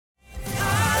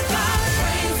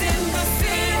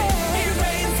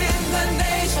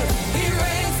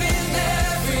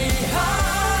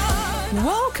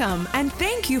Welcome and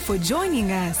thank you for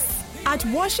joining us. At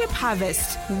Worship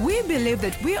Harvest, we believe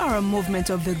that we are a movement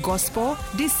of the gospel,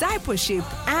 discipleship,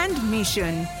 and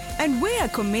mission. And we are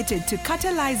committed to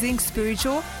catalyzing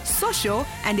spiritual, social,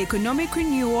 and economic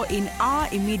renewal in our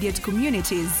immediate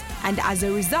communities, and as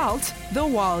a result, the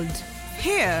world.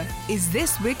 Here is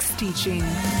this week's teaching.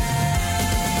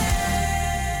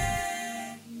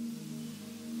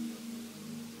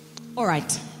 All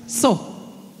right, so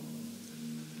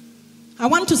I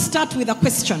want to start with a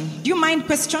question. Do you mind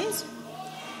questions?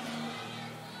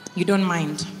 You don't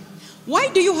mind. Why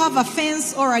do you have a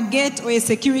fence or a gate or a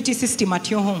security system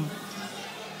at your home?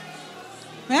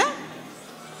 Eh?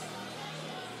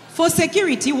 For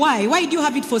security, why? Why do you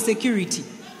have it for security?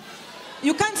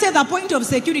 You can't say the point of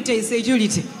security is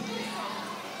security.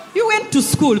 You went to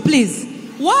school, please.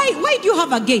 Why do you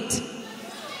have a gate?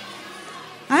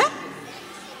 Huh?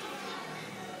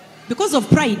 Because of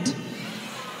pride.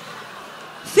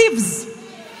 Thieves.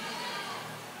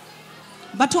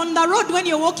 But on the road when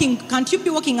you're walking, can't you be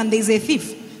walking and there's a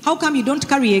thief? How come you don't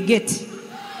carry a gate?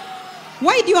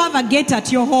 Why do you have a gate at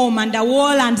your home and a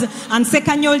wall and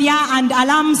sekanyolia and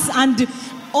alarms and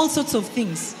all sorts of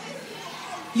things?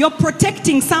 You're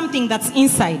protecting something that's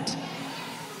inside.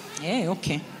 Yeah,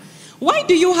 okay. Why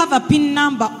do you have a PIN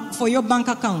number for your bank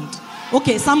account?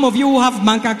 Okay, some of you who have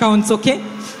bank accounts, okay?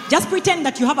 Just pretend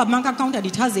that you have a bank account and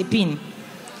it has a PIN.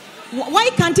 Why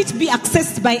can't it be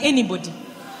accessed by anybody?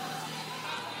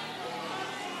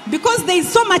 Because there is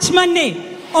so much money.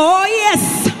 Oh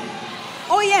yes.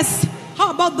 Oh yes.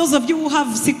 How about those of you who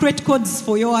have secret codes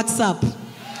for your WhatsApp?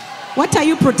 What are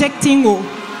you protecting? Oh?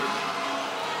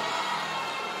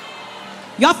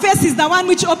 Your face is the one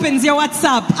which opens your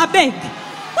WhatsApp. I beg.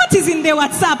 What is in the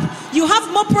WhatsApp? You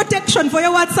have more protection for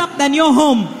your WhatsApp than your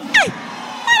home. Hey,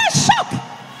 what a shock.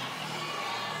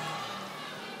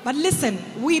 But listen,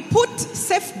 we put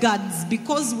safeguards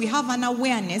because we have an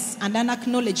awareness and an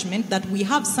acknowledgement that we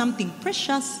have something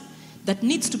precious that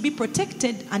needs to be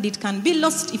protected and it can be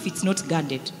lost if it's not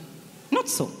guarded. Not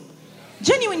so.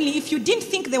 Genuinely, if you didn't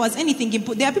think there was anything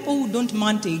important, there are people who don't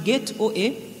mount a gate or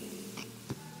a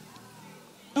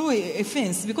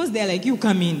fence because they're like, you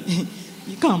come in,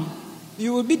 you come.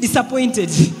 You will be disappointed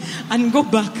and go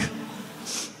back.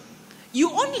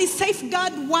 You only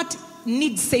safeguard what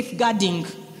needs safeguarding.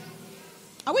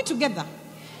 Are we together?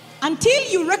 Until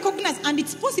you recognize, and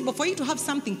it's possible for you to have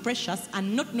something precious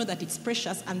and not know that it's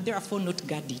precious and therefore not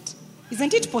guard it.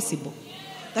 Isn't it possible?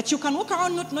 That you can walk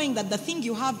around not knowing that the thing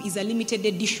you have is a limited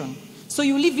edition. So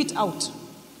you leave it out.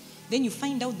 Then you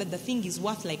find out that the thing is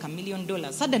worth like $1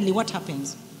 million. Suddenly what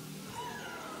happens?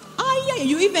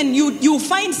 You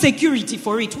find security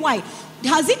for it. Why?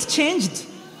 Has it changed?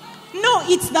 No,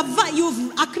 it's the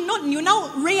you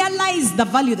now realize the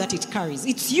value that it carries.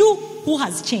 It's you who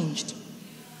has changed.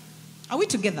 Are we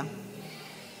together?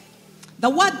 The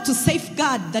word to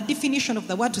safeguard, the definition of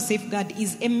the word to safeguard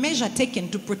is a measure taken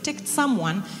to protect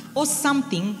someone or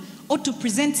something or to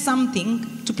prevent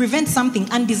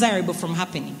something undesirable from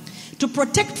happening. To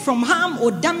protect from harm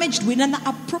or damage with an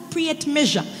appropriate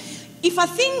measure. If a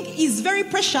thing is very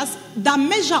precious, the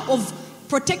measure of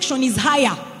protection is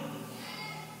higher.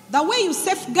 The way you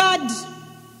safeguard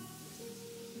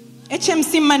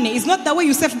HMC money is not the way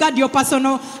you safeguard your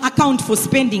personal account for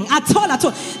spending. At all.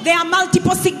 There are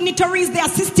multiple signatories, there are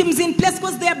systems in place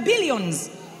because there are billions.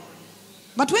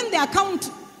 But when the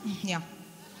account,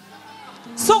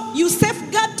 So you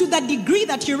safeguard to the degree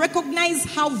that you recognize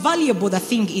how valuable the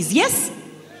thing is. Yes?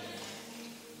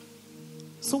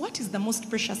 So what is the most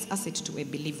precious asset to a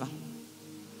believer?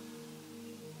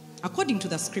 According to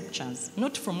the scriptures,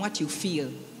 not from what you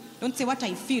feel. Don't say what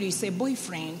I feel, you say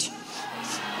boyfriend.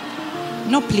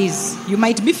 No, please. You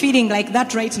might be feeling like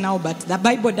that right now, but the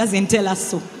Bible doesn't tell us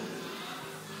so.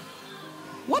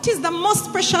 What is the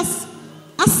most precious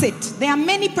asset? There are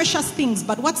many precious things,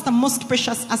 but what's the most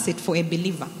precious asset for a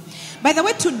believer? By the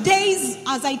way,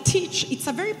 as I teach, it's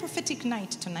a very prophetic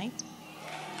night tonight.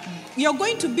 Years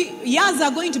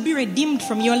are going to be redeemed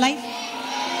from your life.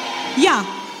 Yeah.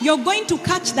 You're going to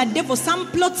catch the devil. Some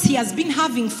plots he has been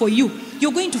having for you,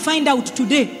 you're going to find out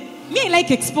today. Me, I like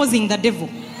exposing the devil.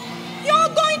 You're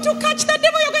going to catch the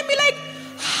devil. You're going to be like,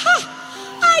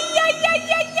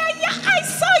 I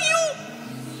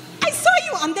saw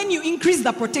you. And then you increase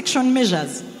the protection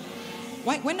measures.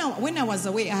 When I was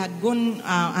away, I had gone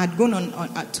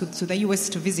to the US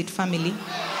to visit family.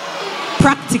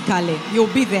 Practically,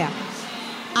 you'll be there.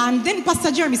 And then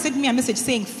Pastor Jeremy sent me a message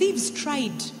saying, thieves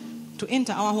tried to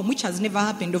enter our home, which has never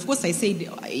happened. Of course, I said,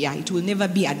 it will never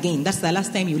be again. That's the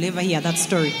last time you'll ever hear that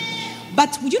story.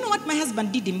 But you know what my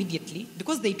husband did immediately?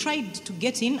 Because they tried to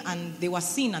get in and they were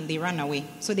seen and they ran away.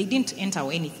 So they didn't enter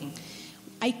or anything.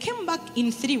 I came back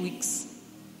in 3 weeks.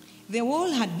 The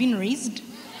wall had been raised.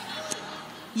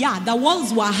 Yeah, the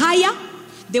walls were higher.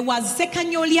 There was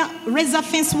second razor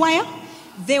fence wire.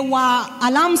 There were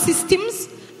alarm systems.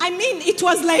 I mean, it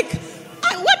was like,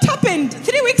 what happened?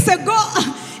 3 weeks ago,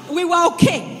 we were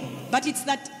okay. But it's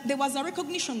that there was a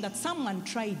recognition that someone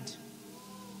tried.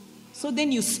 So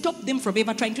then you stop them from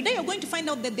ever trying. Today you're going to find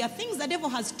out that there are things the devil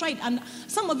has tried. And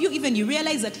some of you even, you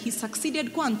realize that he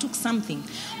succeeded, go and took something.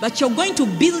 But you're going to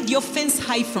build your fence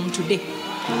high from today.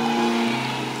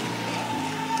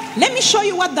 Let me show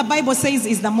you what the Bible says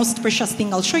is the most precious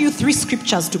thing. I'll show you 3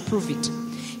 scriptures to prove it.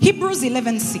 Hebrews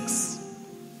 11:6.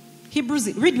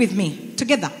 Read with me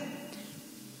together.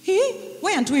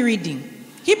 Why aren't we reading?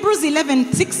 Hebrews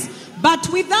 11:6. But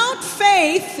without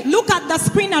faith, look at the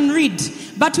screen and read.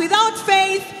 But without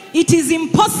faith, it is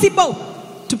impossible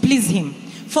to please him.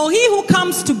 For he who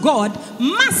comes to God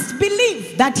must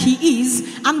believe that he is,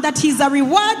 and that he is a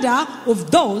rewarder of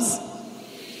those.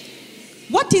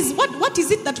 What is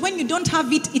it that when you don't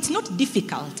have it, it's not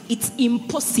difficult. It's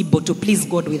impossible to please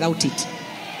God without it.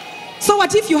 So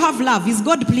what if you have love? Is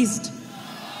God pleased?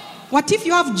 What if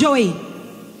you have joy?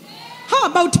 How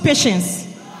about patience?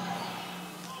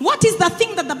 What is the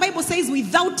thing that the Bible says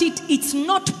without it, it's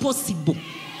not possible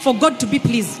for God to be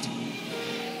pleased?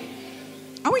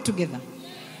 Are we together?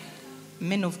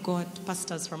 Men of God,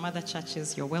 pastors from other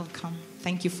churches, you're welcome.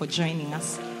 Thank you for joining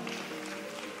us.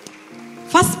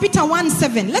 1 Peter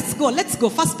 1:7. Let's go.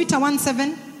 1 Peter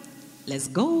 1:7. Let's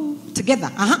go together.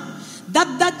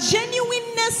 That the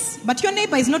genuineness, but your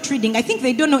neighbor is not reading. I think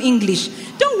they don't know English.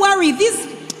 Don't worry.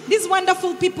 These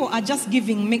wonderful people are just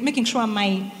giving, making sure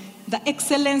the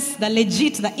excellence, the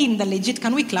legit.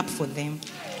 Can we clap for them?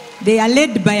 They are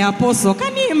led by Apostle.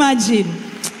 Can you imagine?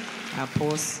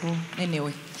 Apostle.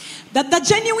 Anyway. That the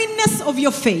genuineness of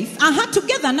your faith,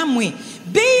 together, namwe,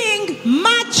 being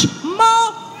much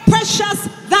more precious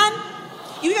than,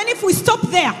 even if we stop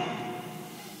there.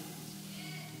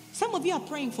 Some of you are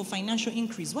praying for financial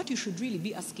increase. What you should really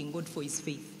be asking God for is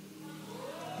faith.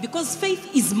 Because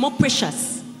faith is more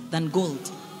precious than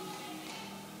gold.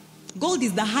 Gold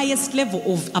is the highest level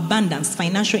of abundance,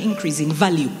 financial increase in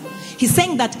value. He's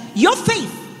saying that your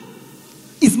faith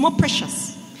is more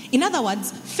precious. In other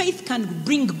words, faith can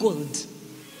bring gold.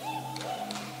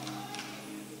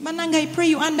 Mananga, I pray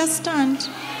you understand.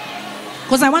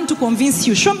 Because I want to convince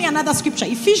you. Show me another scripture.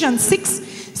 Ephesians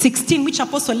 6:16, which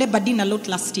Apostle labored in a lot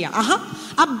last year. Above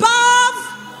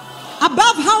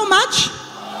how much?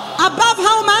 Above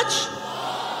how much?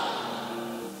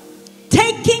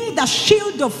 Taking the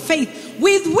shield of faith,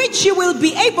 with which you will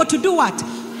be able to do what?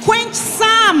 Quench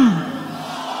some.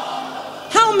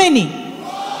 How many?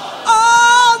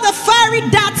 All the fiery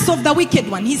darts of the wicked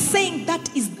one. He's saying that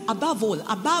is above all.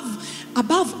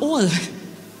 Above all.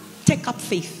 Take up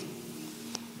faith.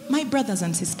 My brothers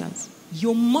and sisters,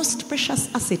 your most precious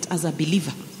asset as a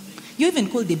believer. You're even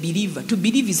called a believer. To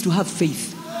believe is to have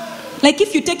faith. Like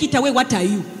if you take it away, what are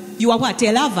you? You are what?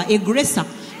 A lover, a gracer,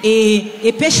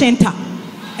 a patienter,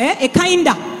 a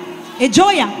kinder, a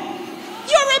joyer.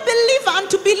 You're a believer, and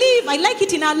to believe, I like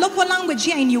it in our local language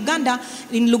here in Uganda.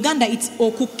 In Luganda, it's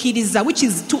okukiriza, which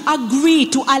is to agree,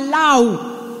 to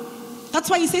allow. That's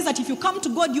why he says that if you come to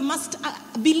God, you must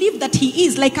believe that he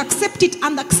is, like accept it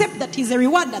and accept that he's a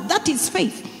rewarder. That is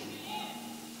faith.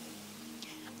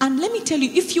 And let me tell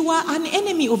you, if you are an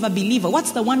enemy of a believer,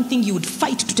 what's the one thing you would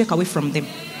fight to take away from them?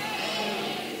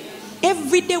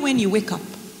 Every day when you wake up,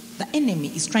 the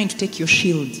enemy is trying to take your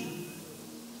shield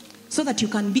so that you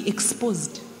can be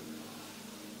exposed.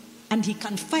 And he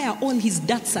can fire all his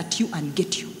darts at you and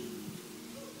get you.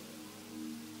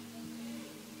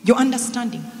 You're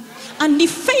understanding? And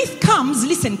if faith comes,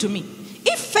 listen to me.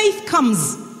 If faith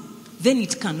comes, then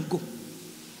it can go.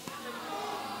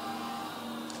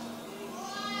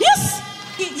 Yes.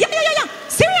 Yeah.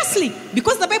 Seriously.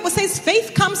 Because the Bible says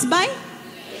faith comes by.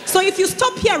 So if you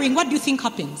stop hearing, what do you think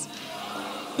happens?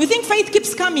 You think faith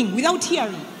keeps coming without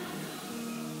hearing?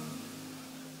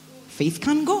 Faith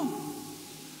can go.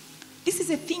 This is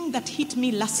a thing that hit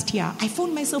me last year. I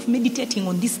found myself meditating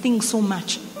on this thing so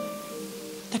much.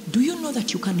 That do you know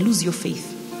that you can lose your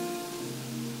faith?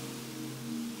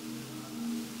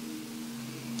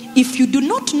 If you do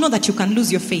not know that you can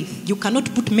lose your faith, you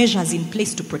cannot put measures in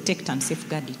place to protect and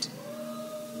safeguard it.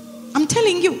 I'm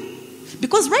telling you.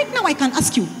 Because right now I can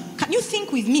ask you, can you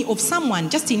think with me of someone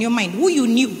just in your mind who you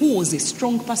knew who was a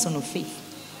strong person of faith?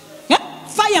 Yeah?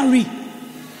 Fiery.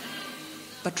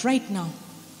 But right now,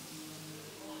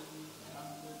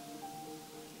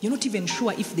 You're not even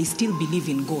sure if they still believe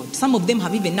in God. Some of them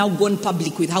have even now gone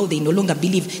public with how they no longer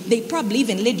believe. They probably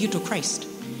even led you to Christ.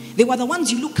 They were the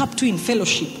ones you look up to in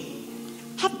fellowship.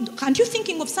 Aren't you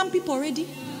thinking of some people already?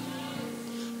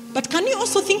 But can you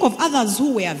also think of others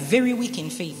who were very weak in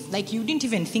faith? Like you didn't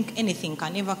even think anything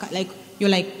can ever, like you're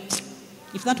like,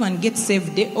 if that one gets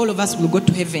saved, all of us will go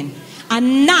to heaven.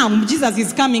 And now Jesus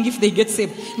is coming if they get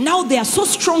saved. Now they are so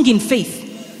strong in faith.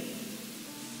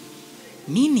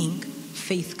 Meaning,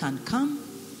 faith can come,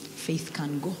 faith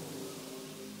can go.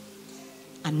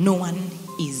 And no one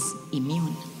is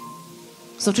immune.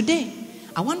 So today,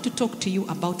 I want to talk to you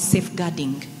about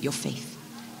safeguarding your faith.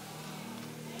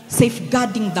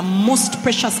 Safeguarding the most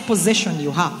precious possession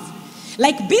you have.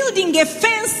 Like building a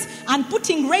fence and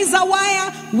putting razor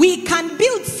wire, we can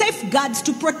build safeguards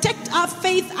to protect our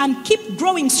faith and keep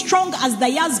growing strong as the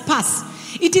years pass.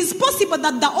 It is possible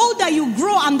that the older you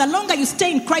grow and the longer you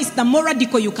stay in Christ, the more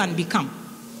radical you can become.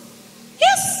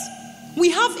 Yes, we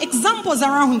have examples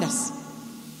around us.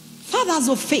 Fathers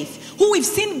of faith who we've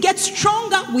seen get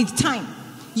stronger with time.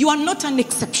 You are not an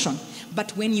exception.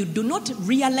 But when you do not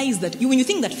realize that, when you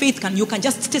think that faith you can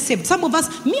just stay saved. Some of us,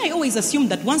 I always assume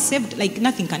that once saved, like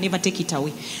nothing can ever take it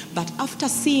away. But after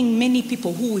seeing many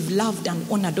people who we've loved and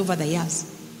honored over the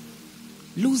years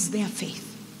lose their faith,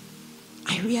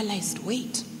 I realized,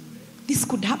 wait, this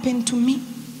could happen to me.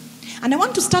 And I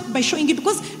want to start by showing you,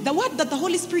 because the word that the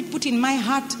Holy Spirit put in my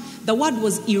heart, the word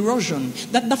was erosion.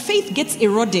 That the faith gets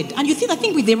eroded. And you see, the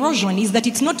thing with erosion is that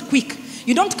it's not quick.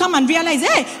 You don't come and realize,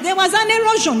 hey, there was an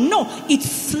erosion. No, it's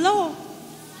slow.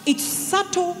 It's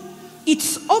subtle.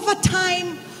 It's over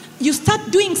time. You start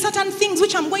doing certain things,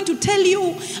 which I'm going to tell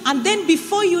you. And then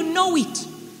before you know it,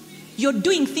 you're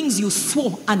doing things you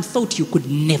swore and thought you could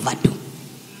never do.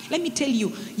 Let me tell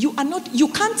you, you're not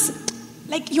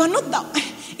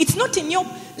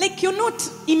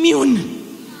immune.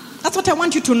 That's what I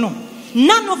want you to know.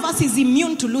 None of us is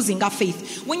immune to losing our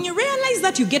faith. When you realize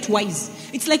that, you get wise.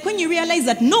 It's like when you realize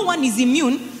that no one is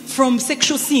immune from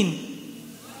sexual sin.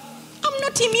 I'm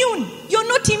not immune. You're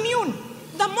not immune.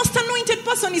 The most anointed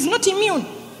person is not immune.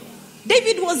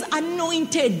 David was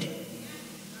anointed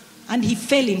and he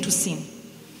fell into sin.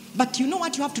 But you know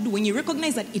what you have to do? When you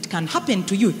recognize that it can happen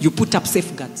to you, you put up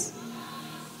safeguards.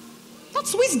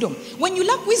 That's wisdom. When you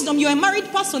lack wisdom, you're a married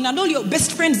person and all your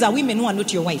best friends are women who are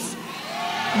not your wife.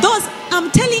 Those,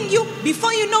 I'm telling you,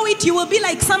 before you know it, you will be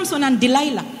like Samson and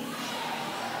Delilah.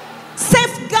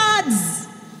 Safeguards.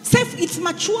 It's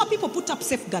mature people put up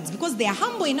safeguards because they are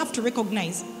humble enough to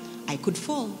recognize, I could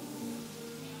fall.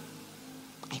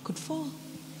 I could fall.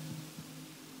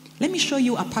 Let me show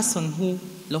you a person who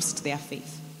lost their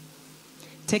faith.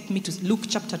 Take me to Luke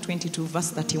chapter 22,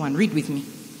 verse 31. Read with me.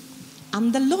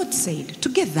 And the Lord said,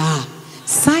 together,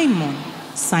 Simon,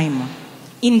 Simon,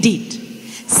 indeed,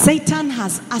 Satan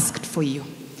has asked for you,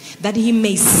 that he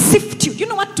may sift you. You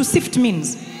know what to sift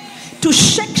means? To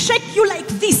shake you like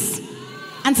this.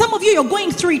 And some of you, you're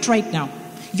going through it right now.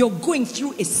 You're going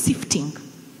through a sifting.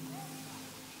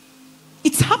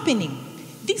 It's happening.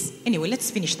 Anyway,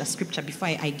 let's finish the scripture before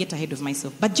I get ahead of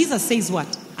myself. But Jesus says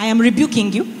what? I am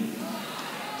rebuking you.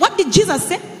 What did Jesus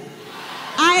say?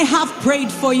 I have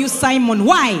prayed for you, Simon.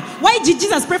 Why? Why did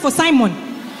Jesus pray for Simon?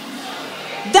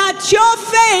 That your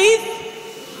faith,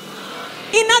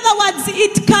 in other words,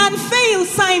 it can fail,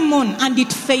 Simon. And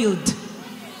it failed.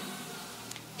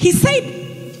 He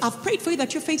said, I've prayed for you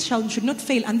that your faith should not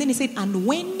fail. And then he said, and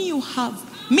when you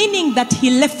have, meaning that he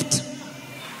left.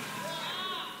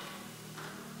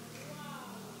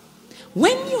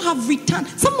 When you have returned,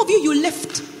 some of you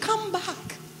left, come back.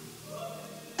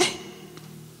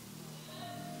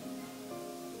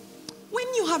 When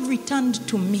you have returned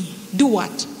to me, do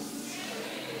what?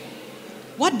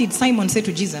 What did Simon say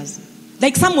to Jesus?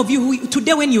 Like some of you who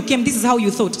today when you came, this is how you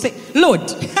thought. Say, Lord,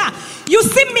 you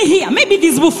see me here. Maybe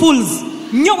these were fools.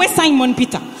 No way, Simon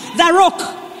Peter. The rock.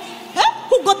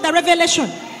 Who got the revelation?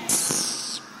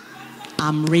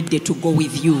 I'm ready to go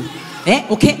with you.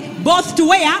 Okay. Both to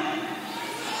where?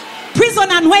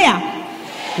 Prison and where?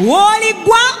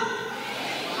 Woligwa.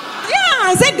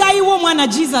 Yeah, say guy woman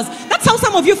Jesus. That's how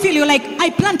some of you feel. You're like, I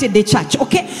planted the church,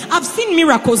 okay? I've seen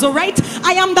miracles, all right?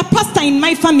 I am the pastor in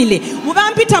my family.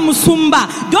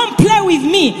 Don't play with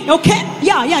me, okay?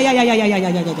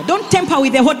 Yeah. Don't temper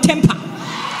with the hot temper.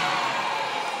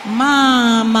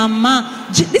 Mama.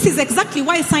 This is exactly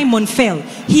why Simon fell.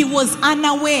 He was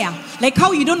unaware. Like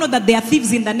how you don't know that there are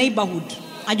thieves in the neighborhood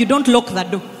and you don't lock the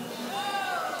door.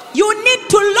 You need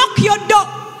to lock your door.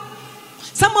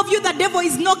 Some of you, the devil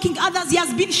is knocking, others he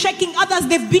has been shaking, others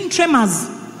they've been tremors.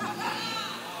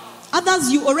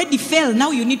 Others, you already fell.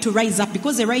 Now you need to rise up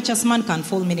because a righteous man can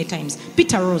fall many times.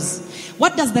 Peter rose.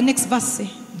 What does the next verse say?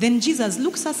 Then Jesus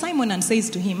looks at Simon and says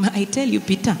to him, I tell you,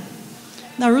 Peter,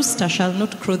 the rooster shall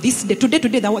not crow this day. Today,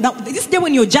 this day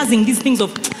when you're jazzing these things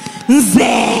of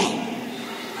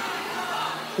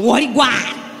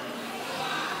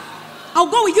I'll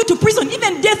go with you to prison.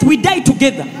 Even death, we die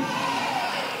together.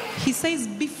 He says,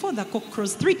 before the cock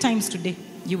crows 3 times today,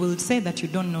 you will say that you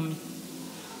don't know me.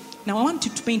 Now I want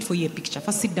you to paint for you a picture.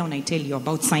 First sit down, I tell you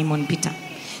about Simon Peter.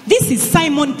 This is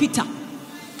Simon Peter.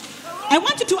 I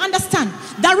want you to understand,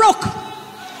 the rock,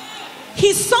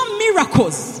 he saw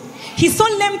miracles. He saw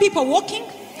lame people walking.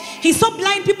 He saw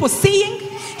blind people seeing.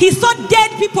 He saw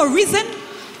dead people risen.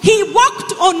 He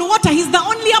walked on water. He's the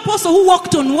only apostle who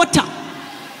walked on water.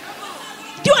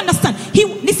 Do you understand?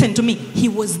 Listen to me. He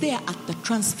was there at the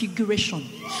transfiguration.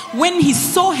 When he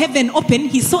saw heaven open,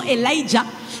 he saw Elijah,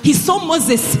 he saw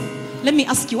Moses. Let me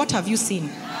ask you, what have you seen?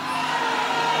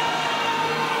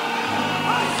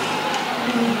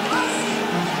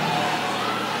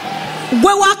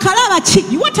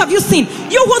 What have you seen?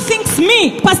 You who thinks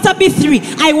me, Pastor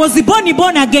B3, I was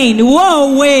born again.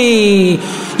 Whoa, way.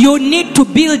 You need to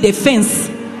build a fence.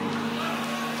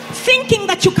 Thinking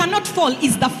that you cannot fall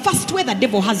is the first way the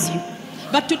devil has you.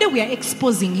 But today we are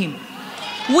exposing him.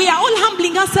 We are all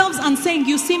humbling ourselves and saying,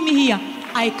 you see me here,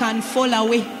 I can fall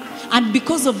away. And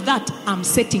because of that, I'm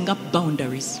setting up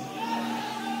boundaries.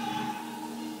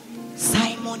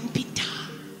 Simon Peter.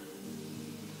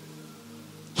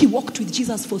 He walked with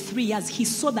Jesus for 3 years. He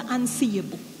saw the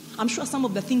unseeable. I'm sure some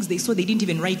of the things they saw, they didn't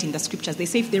even write in the scriptures. They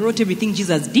say if they wrote everything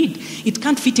Jesus did, it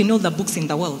can't fit in all the books in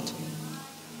the world.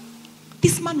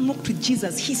 This man walked with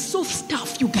Jesus. He saw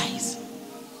stuff, you guys.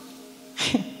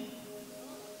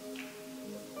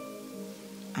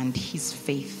 And his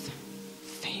faith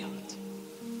failed.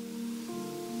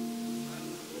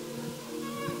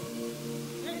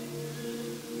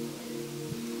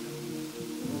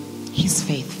 His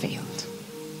faith failed.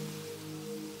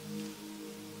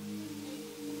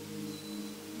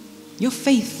 Your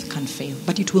faith can fail,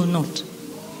 but it will not.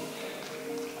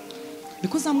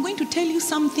 Because I'm going to tell you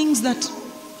some things that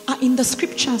are in the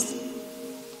scriptures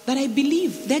that I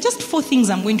believe. There are just 4 things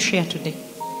I'm going to share today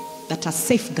that are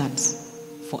safeguards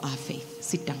for our faith.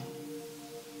 Sit down.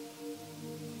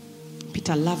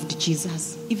 Peter loved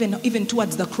Jesus. Even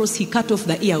towards the cross, he cut off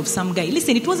the ear of some guy.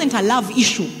 Listen, it wasn't a love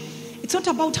issue. It's not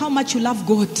about how much you love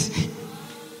God.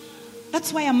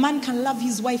 That's why a man can love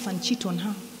his wife and cheat on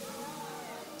her.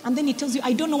 And then he tells you,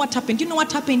 I don't know what happened. You know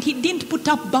what happened? He didn't put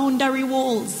up boundary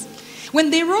walls. When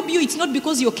they rob you, it's not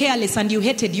because you're careless and you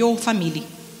hated your family.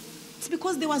 It's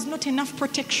because there was not enough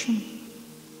protection.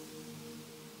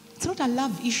 It's not a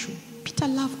love issue. Peter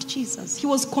loved Jesus. He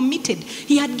was committed.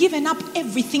 He had given up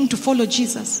everything to follow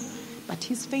Jesus. But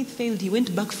his faith failed. He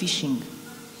went back fishing.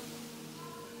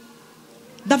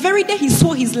 The very day he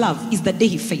saw his love is the day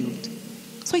he failed.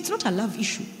 So it's not a love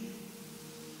issue.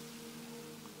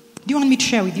 Do you want me to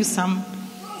share with you some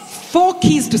 4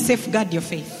 keys to safeguard your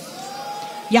faith?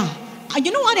 Yeah.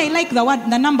 You know what I like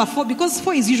the number 4? Because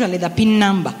 4 is usually the pin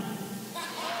number.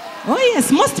 Oh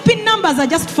yes, most pin numbers are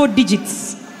just 4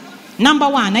 digits. Number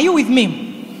 1, are you with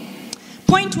me?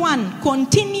 Point 1,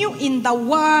 continue in the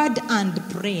word and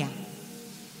prayer.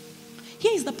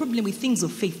 Here is the problem with things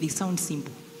of faith. They sound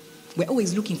simple. We're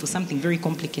always looking for something very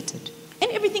complicated.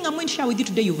 And everything I'm going to share with you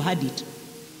today, you've heard it.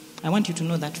 I want you to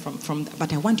know that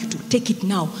but I want you to take it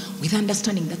now with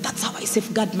understanding that that's how I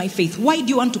safeguard my faith. Why do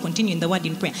you want to continue in the word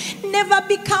in prayer? Never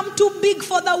become too big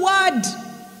for the word.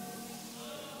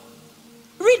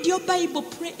 Read your Bible,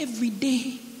 pray every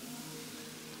day.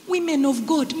 Women of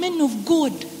God, men of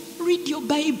God, read your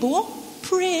Bible,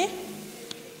 pray.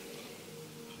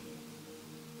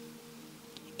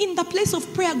 In the place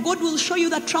of prayer, God will show you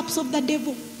the traps of the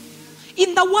devil.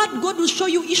 In the word, God will show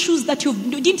you issues that you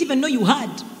didn't even know you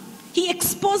had. He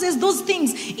exposes those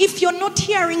things. If you're not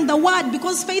hearing the word,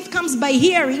 because faith comes by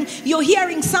hearing, you're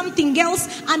hearing something else,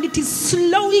 and it is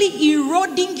slowly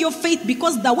eroding your faith,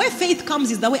 because the way faith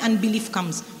comes is the way unbelief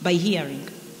comes, by hearing.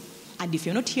 And if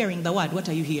you're not hearing the word, what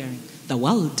are you hearing? The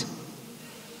world.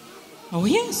 Oh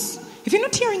yes. If you're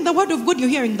not hearing the word of God, you're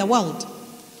hearing the world.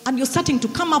 And you're starting to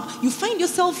come up, you find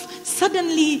yourself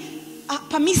suddenly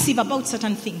permissive about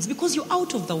certain things because you're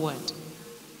out of the word.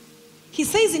 He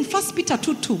says in 1 Peter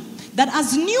 2:2 that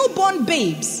as newborn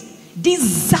babes,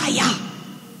 desire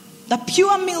the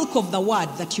pure milk of the word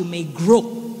that you may grow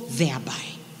thereby.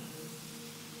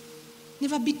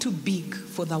 Never be too big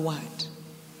for the word.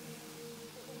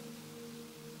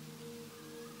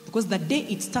 Because the day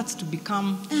it starts to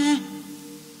become,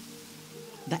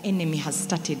 the enemy has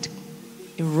started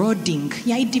Eroding.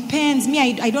 Yeah, it depends. Me,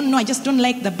 I don't know. I just don't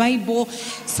like the Bible.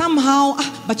 Somehow,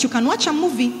 but you can watch a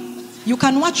movie. You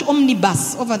can watch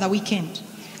Omnibus over the weekend.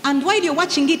 And while you're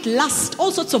watching it,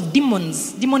 all sorts of demon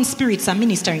spirits are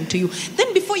ministering to you.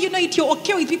 Then before you know it, you're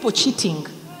okay with people cheating.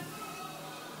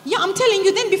 Yeah, I'm telling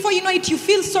you, then before you know it, you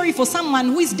feel sorry for someone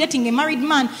who is dating a married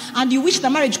man and you wish the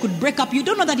marriage could break up. You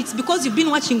don't know that it's because you've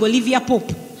been watching Olivia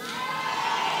Pope.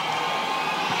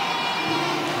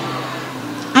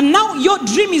 And now your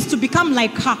dream is to become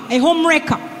like her, a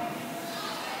homewrecker.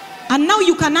 And now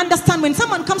you can understand when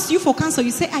someone comes to you for counsel,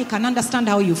 you say, I can understand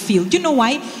how you feel. Do you know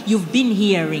why? You've been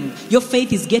hearing. Your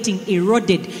faith is getting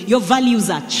eroded. Your values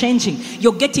are changing.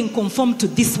 You're getting conformed to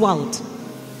this world.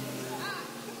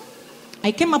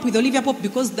 I came up with Olivia Pope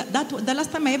because the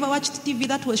last time I ever watched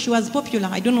TV, she was popular.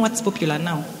 I don't know what's popular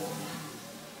now.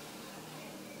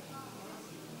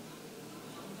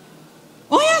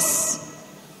 Oh yes.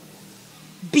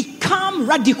 Become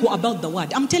radical about the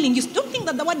word. I'm telling you, don't think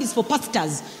that the word is for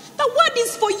pastors. The word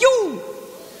is for you.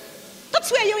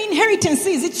 That's where your inheritance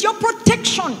is. It's your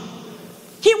protection.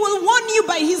 He will warn you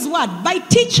by his word, by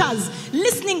teachers,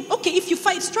 listening. Okay, if you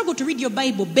struggle to read your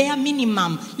Bible, bare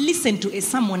minimum, listen to a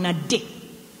sermon a day.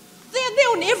 They are there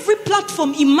on every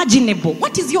platform imaginable.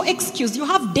 What is your excuse? You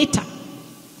have data.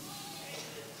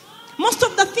 Most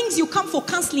of the things you come for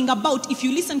counseling about, if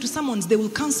you listen to sermons, they will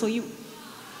counsel you.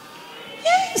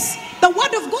 Yes, the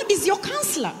word of God is your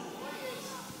counselor.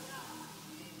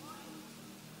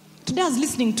 Today I was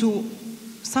listening to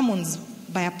sermons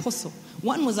by Apostle.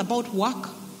 One was about work.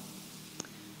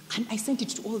 And I sent it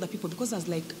to all the people because I was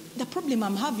like, the problem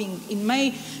I'm having in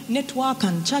my network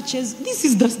and churches, this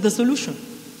is the solution.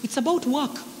 It's about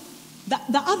work.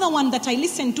 The other one that I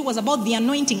listened to was about the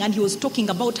anointing, and he was talking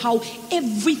about how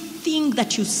everything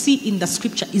that you see in the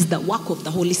scripture is the work of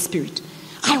the Holy Spirit.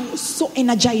 I was so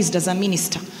energized as a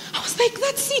minister. I was like,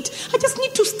 that's it. I just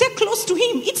need to stay close to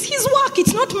him. It's his work.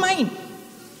 It's not mine.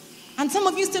 And some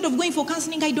of you, instead of going for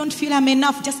counseling, I don't feel I'm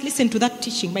enough. Just listen to that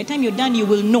teaching. By the time you're done, you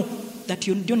will know that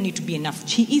you don't need to be enough.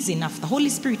 He is enough. The Holy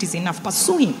Spirit is enough.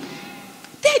 Pursue him.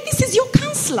 This is your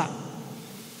counselor.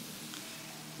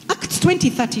 Acts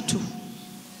 20:32.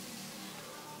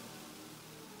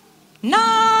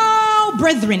 Now,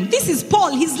 brethren, this is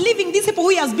Paul. He's leaving these people who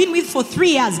he has been with for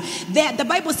 3 years. The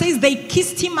Bible says they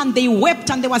kissed him and they wept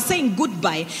and they were saying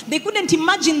goodbye. They couldn't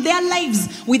imagine their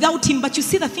lives without him. But you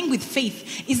see, the thing with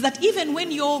faith is that even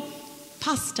when your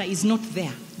pastor is not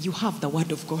there, you have the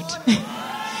word of God.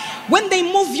 When they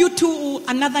move you to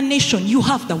another nation, you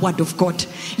have the word of God.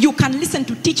 You can listen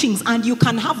to teachings and you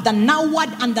can have the now word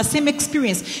and the same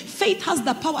experience. Faith has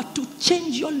the power to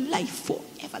change your life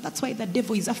forever. That's why the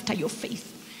devil is after your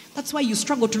faith. That's why you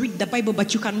struggle to read the Bible,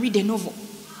 but you can read a novel.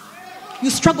 You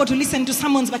struggle to listen to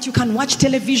sermons, but you can watch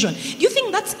television. Do you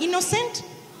think that's innocent?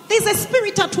 There's a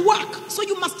spirit at work. So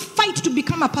you must fight to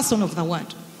become a person of the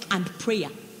word. And prayer.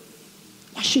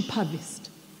 Worship harvest.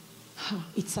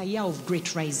 It's a year of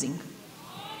great rising.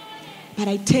 But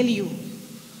I tell you,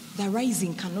 the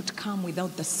rising cannot come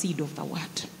without the seed of the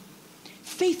word.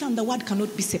 Faith and the word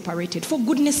cannot be separated. For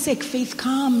goodness sake, faith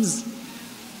comes.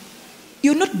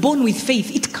 You're not born with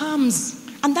faith. It comes.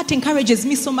 And that encourages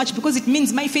me so much because it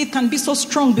means my faith can be so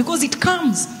strong because it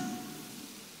comes.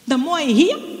 The more I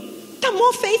hear, the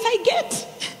more faith I get.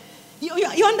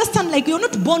 You understand, like you're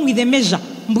not born with a measure.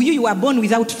 You are born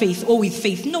without faith or with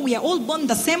faith. No, we are all born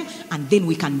the same, and then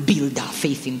we can build our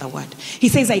faith in the word. He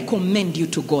says, I commend you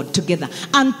to God together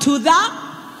and to the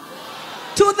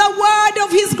word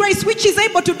of his grace, which is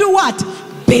able to do what?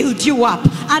 Build you up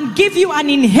and give you an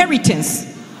inheritance.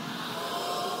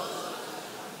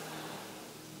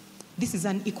 This is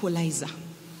an equalizer.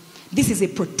 This is a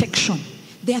protection.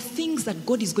 There are things that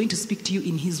God is going to speak to you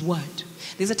in his word.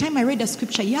 There's a time I read a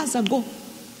scripture years ago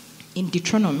in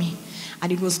Deuteronomy,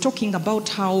 and it was talking about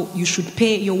how you should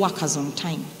pay your workers on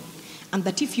time. And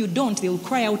that if you don't, they will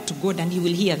cry out to God and he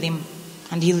will hear them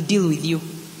and he'll deal with you.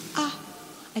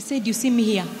 I said, you see me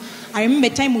here. I remember a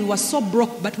time we were so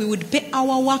broke, but we would pay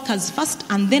our workers first,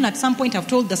 and then at some point I've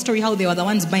told the story how they were the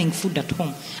ones buying food at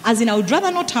home. As in, I would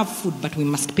rather not have food, but we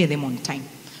must pay them on time.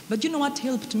 But you know what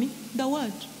helped me? The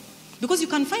word. Because you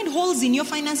can find holes in your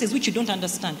finances which you don't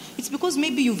understand. It's because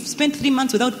maybe you've spent 3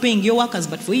 months without paying your workers,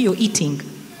 but for you you're eating.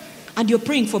 And you're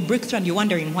praying for breakthrough and you're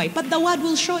wondering why. But the word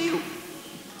will show you.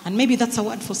 And maybe that's a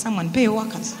word for someone. Pay your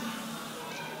workers.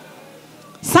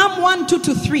 Psalm 1,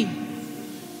 2-3.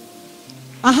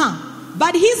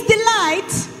 But his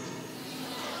delight.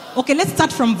 Okay, let's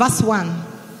start from verse 1.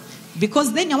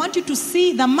 Because then I want you to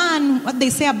see the man, what they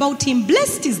say about him.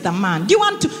 Blessed is the man. Do you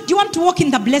want to walk in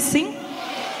the blessing?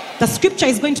 The scripture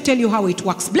is going to tell you how it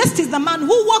works. Blessed is the man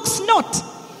who walks not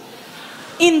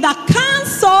in the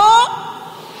counsel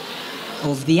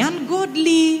of the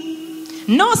ungodly,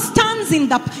 nor stands in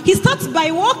the... He starts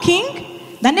by walking.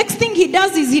 The next thing he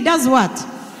does what?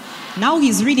 Now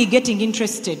he's really getting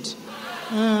interested.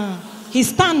 He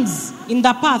stands in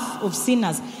the path of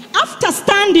sinners. After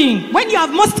standing, when you are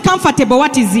most comfortable,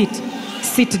 what is it?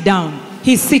 Sit down.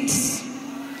 He sits.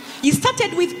 He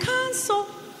started with counsel.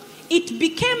 It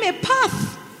became a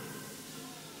path.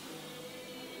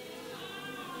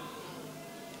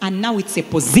 And now it's a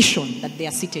position that they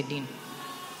are seated in.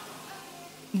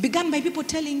 Began by people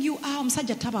telling you,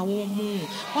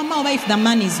 if the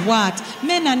man is what?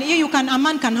 Men and a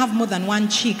man can have more than one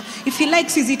chick. If he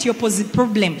likes, is it your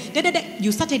problem?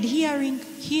 You started hearing.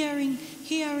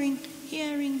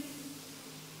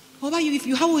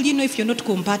 How will you know if you're not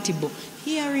compatible?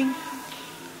 Hearing.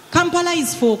 Kampala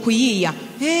is for kuyiya.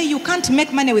 Hey, you can't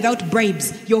make money without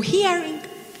bribes. You're hearing.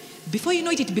 Before you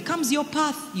know it, it becomes your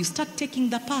path. You start taking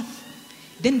the path.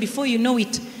 Then before you know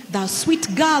it, the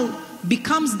sweet girl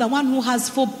becomes the one who has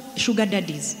 4 sugar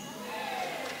daddies.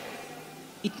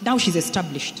 Now she's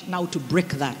established. Now to break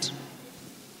that.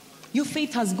 Your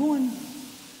faith has gone.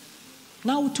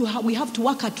 Now we have to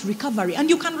work at recovery. And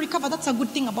you can recover. That's a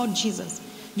good thing about Jesus.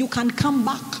 You can come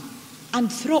back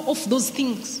and throw off those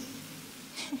things.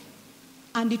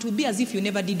 And it will be as if you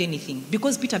never did anything.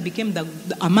 Because Peter became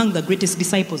among the greatest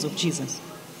disciples of Jesus.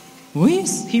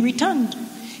 Yes, he returned.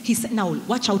 He said, now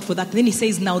watch out for that. Then he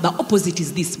says, now the opposite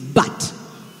is this. But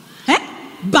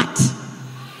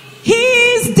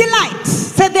his delight.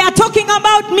 Said they are talking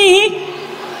about me.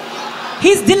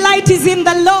 His delight is in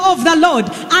the law of the Lord.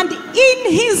 And in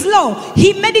his law,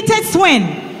 he meditates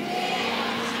when?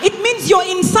 It means you're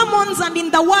in sermons and in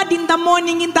the word in the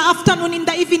morning, in the afternoon, in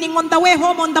the evening, on the way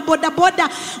home, on the border.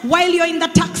 While you're in the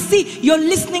taxi, you're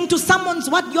listening to someone's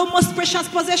what? Your most precious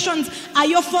possessions are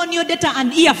your phone, your data,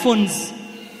 and earphones.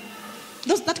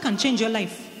 That can change your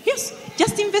life. Yes,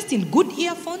 just invest in good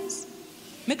earphones.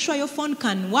 Make sure your phone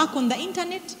can work on the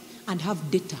internet and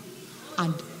have data.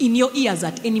 And in your ears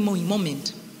at any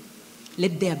moment,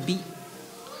 let there be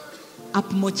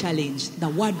more challenge. The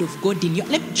word of God in your...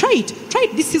 Try it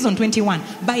this season 21.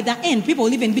 By the end, people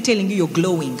will even be telling you you're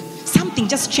glowing. Something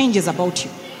just changes about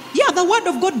you. Yeah, the word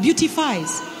of God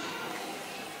beautifies.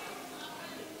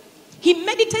 He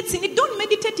meditates in it. Don't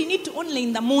meditate in it only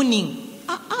in the morning.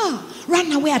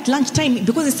 Run away at lunchtime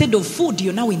because instead of food,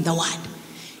 you're now in the word.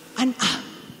 And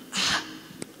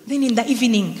then in the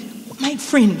evening, my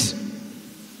friend,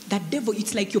 that devil,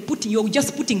 it's like you're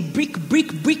just putting brick.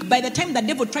 By the time the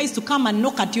devil tries to come and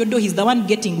knock at your door, he's the one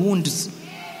getting wounds.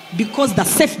 Because the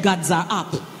safeguards are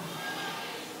up.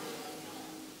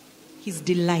 His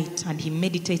delight, and he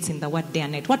meditates in the word day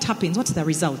and night. What happens? What's the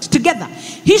result? Together,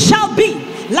 he shall be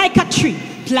like a tree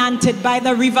planted by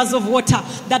the rivers of water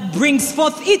that brings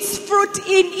forth its fruit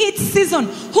in its season,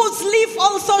 whose leaf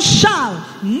also shall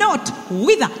not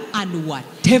wither, and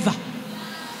whatever.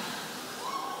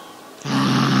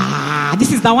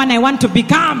 This is the one I want to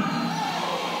become.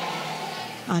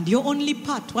 And your only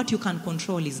part, what you can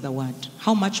control, is the word.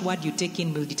 How much word you take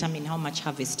in will determine how much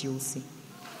harvest you will see.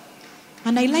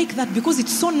 And I like that because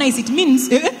it's so nice. It means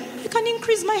I can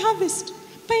increase my harvest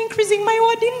by increasing my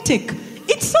word intake.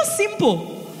 It's so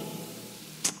simple.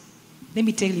 Let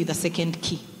me tell you the second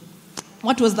key.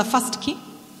 What was the first key?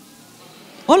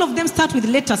 All of them start with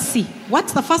letter C.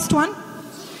 What's the first one?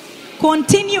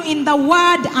 Continue in the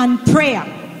word and prayer.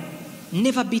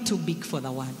 Never be too big for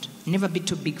the word. Never be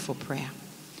too big for prayer.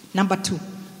 Number 2,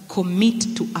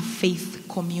 commit to a faith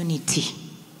community.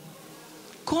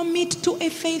 Commit to a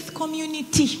faith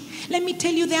community. Let me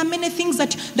tell you, there are many things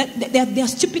that there are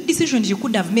stupid decisions you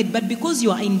could have made, but because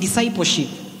you are in discipleship,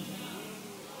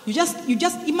 you just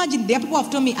imagine. There are people who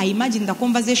have told me, I imagine the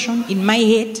conversation in my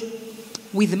head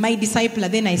with my discipler,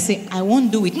 then I say, I won't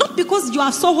do it. Not because you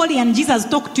are so holy and Jesus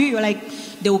talked to you, you're like,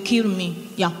 they will kill me.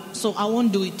 Yeah, so I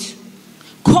won't do it.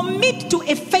 Commit to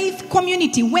a faith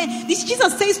community where this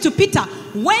Jesus says to Peter,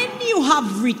 when you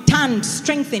have returned,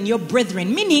 strengthen your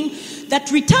brethren. Meaning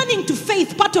that returning to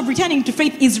faith, part of returning to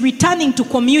faith is returning to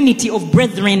community of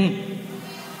brethren.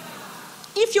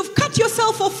 If you've cut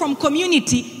yourself off from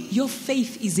community, your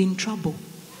faith is in trouble.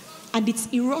 And it's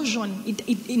erosion.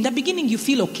 In the beginning you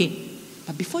feel okay.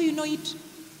 But before you know it,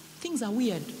 things are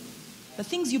weird. The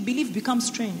things you believe become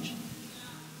strange.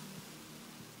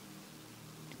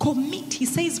 Commit, he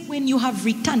says, when you have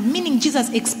returned. Meaning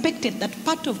Jesus expected that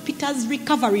part of Peter's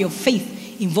recovery of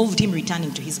faith involved him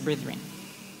returning to his brethren.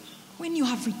 When you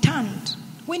have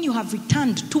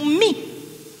returned to me,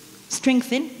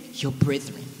 strengthen your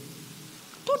brethren.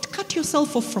 Don't cut cut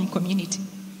yourself off from community.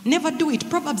 Never do it.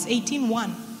 Proverbs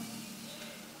 18:1.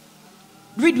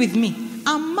 Read with me.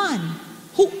 A man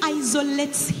who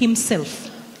isolates himself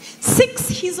seeks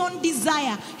his own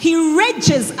desire. He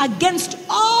rages against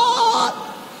all.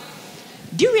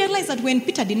 Do you realize that when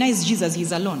Peter denies Jesus,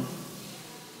 he's alone?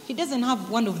 He doesn't have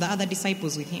one of the other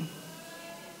disciples with him.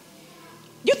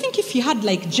 Do you think if he had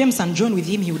like James and John with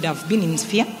him, he would have been in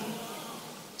fear?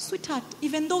 Sweetheart,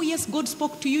 even though, yes, God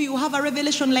spoke to you, you have a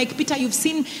revelation like Peter, you've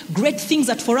seen great things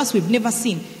that for us we've never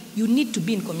seen. You need to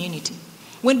be in community.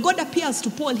 When God appears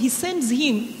to Paul, he sends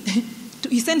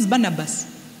Barnabas.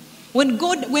 When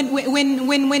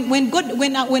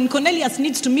Cornelius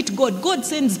needs to meet God, God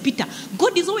sends Peter.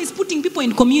 God is always putting people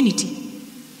in community.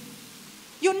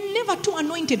 You're never too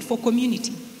anointed for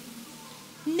community.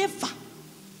 Never.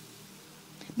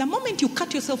 The moment you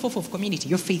cut yourself off of community,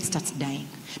 your faith starts dying.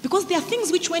 Because there are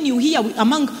things which when you hear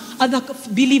among other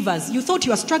believers, you thought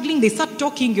you were struggling, they start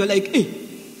talking, you're like, hey,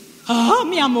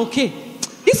 me, I'm okay.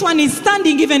 This one is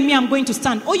standing, even me, I'm going to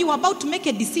stand. Or you are about to make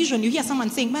a decision, you hear someone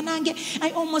saying, Manange,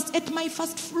 I almost ate my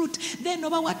first fruit. Then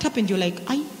over what happened? You're like,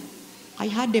 I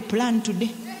had a plan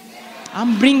today.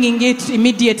 I'm bringing it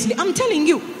immediately. I'm telling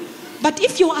you. But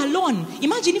if you're alone,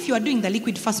 imagine if you are doing the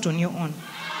liquid fast on your own.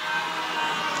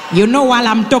 You know what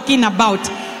I'm talking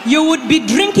about. You would be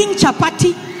drinking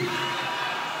chapati.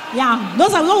 Yeah,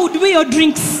 those would be your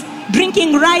drinks.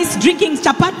 Drinking rice, drinking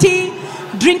chapati,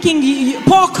 drinking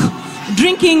pork,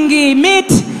 drinking meat,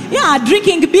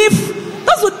 drinking beef.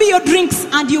 Those would be your drinks.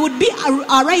 And you would be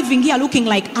arriving here looking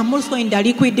like, I'm also in the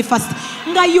liquid fast.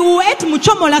 You ate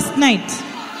muchomo last night.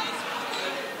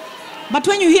 But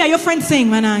when you hear your friend saying,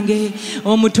 Manange,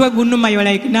 or mutwe gunuma, you're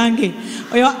like, Nange.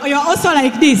 Or you're also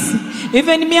like this.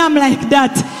 Even me, I'm like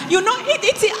that. You know,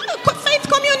 it's a faith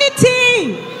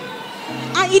community.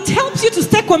 And it helps you to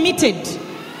stay committed.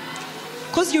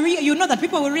 Because you know that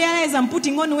people will realize I'm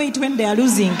putting on weight when they are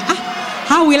losing.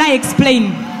 How will I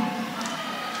explain?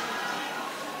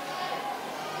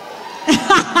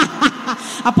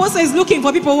 Apostle is looking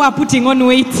for people who are putting on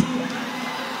weight.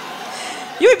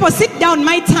 You people sit down,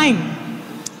 my time.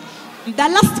 The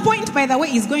last point, by the way,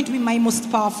 is going to be my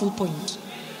most powerful point.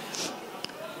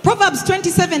 Proverbs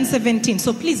 27:17.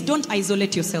 So please don't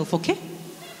isolate yourself, okay?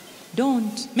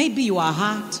 Don't. Maybe you are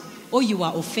hurt, or you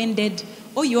are offended,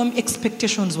 or your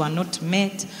expectations were not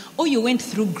met, or you went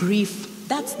through grief.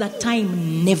 That's the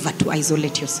time never to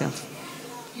isolate yourself.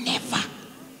 Never.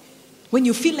 When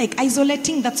you feel like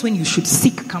isolating, that's when you should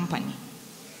seek company.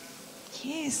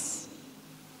 Yes.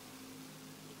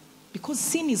 Because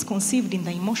sin is conceived in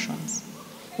the emotions.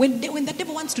 When the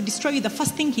devil wants to destroy you, the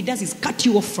first thing he does is cut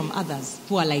you off from others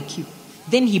who are like you.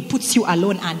 Then he puts you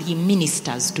alone and he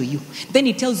ministers to you. Then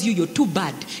he tells you you're too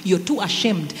bad, you're too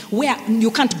ashamed, where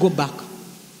you can't go back.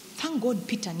 Thank God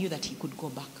Peter knew that he could go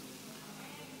back.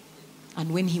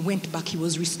 And when he went back, he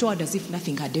was restored as if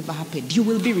nothing had ever happened. You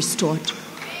will be restored.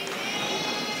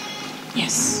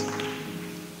 Yes.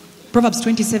 Proverbs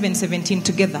 27:17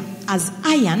 together. As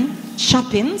iron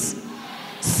sharpens,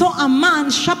 so a man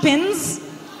sharpens.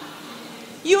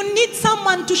 You need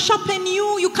someone to sharpen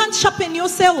you. You can't sharpen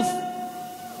yourself.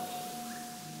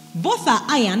 Both are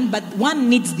iron, but one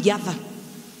needs the other.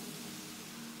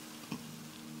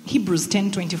 Hebrews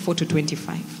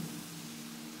 10:24-25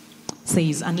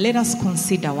 says, and let us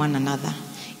consider one another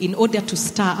in order to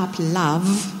stir up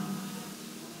love,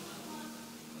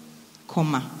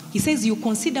 he says you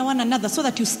consider one another so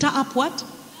that you stir up what?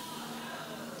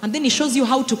 And then he shows you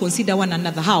how to consider one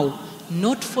another. How?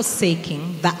 Not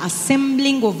forsaking the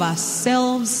assembling of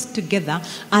ourselves together,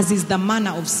 as is the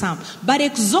manner of some, but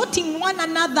exhorting one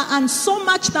another, and so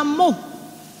much the more.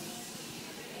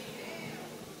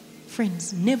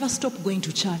 Friends, never stop going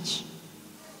to church.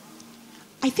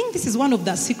 I think this is one of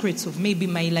the secrets of maybe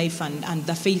my life and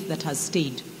the faith that has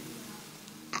stayed.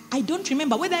 I don't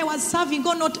remember whether I was serving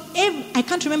or not. I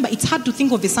can't remember. It's hard to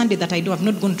think of a Sunday that I have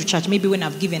not gone to church. Maybe when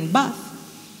I've given birth.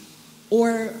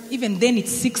 Or even then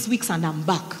it's 6 weeks and I'm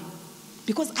back.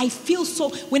 Because I feel so,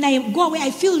 when I go away,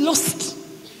 I feel lost.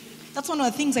 That's one of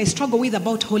the things I struggle with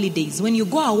about holidays. When you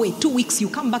go away 2 weeks, you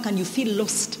come back and you feel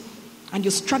lost. And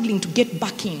you're struggling to get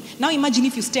back in. Now imagine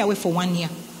if you stay away for 1 year.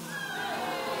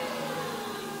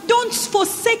 Don't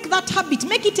forsake that habit.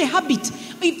 Make it a habit.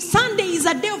 If Sunday is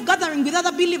a day of gathering with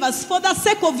other believers for the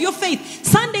sake of your faith,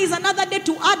 Sunday is another day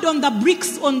to add on the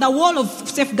bricks on the wall of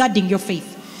safeguarding your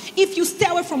faith. If you stay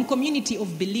away from community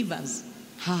of believers,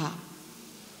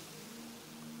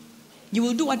 you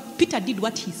will do what Peter did,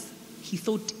 what he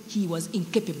thought he was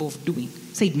incapable of doing.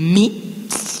 Said, me,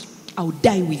 I'll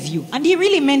die with you. And he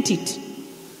really meant it.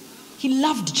 He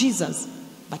loved Jesus.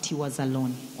 But he was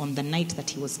alone. On the night that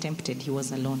he was tempted, he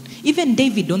was alone. Even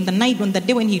David, on the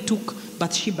day when he took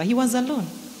Bathsheba, he was alone.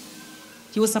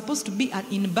 He was supposed to be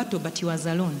in battle, but he was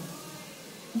alone.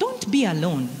 Don't be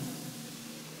alone.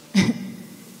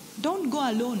 Don't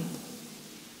go alone.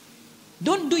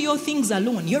 Don't do your things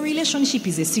alone. Your relationship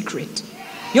is a secret.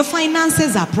 Your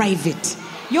finances are private.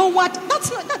 Your what?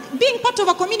 That's not that. Being part of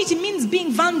a community means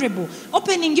being vulnerable,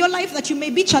 opening your life that you may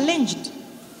be challenged.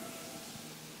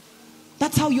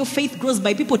 That's how your faith grows,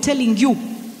 by people telling you,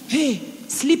 hey,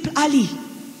 sleep early.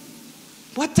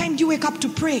 What time do you wake up to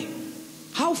pray?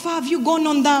 How far have you gone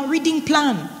on the reading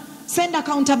plan? Send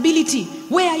accountability.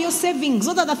 Where are your savings?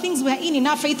 Those are the things we are in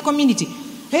our faith community.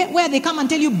 Hey, where they come and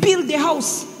tell you, build a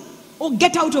house. Or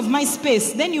get out of my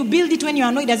space. Then you build it when you're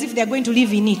annoyed as if they're going to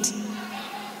live in it.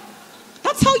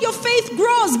 That's how your faith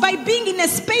grows, by being in a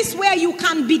space where you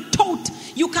can be taught,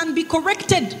 you can be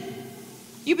corrected.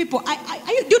 You people,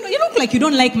 you look like you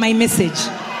don't like my message.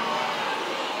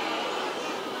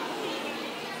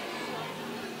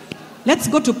 Let's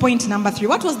go to point number 3.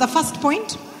 What was the first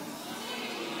point?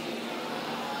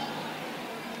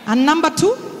 And number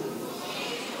 2?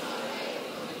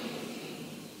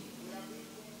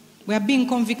 We are being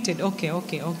convicted. Okay. All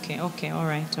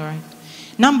right.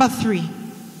 Number 3.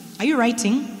 Are you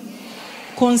writing?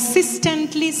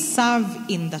 Consistently serve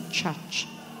in the church.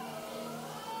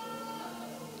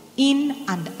 In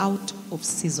and out of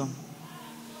season.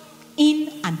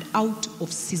 In and out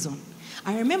of season.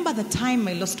 I remember the time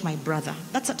I lost my brother.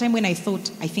 That's a time when I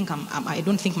thought, I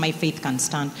don't think my faith can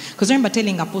stand. Because I remember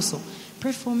telling Apostle,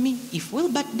 pray for me. If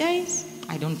Wilbert dies,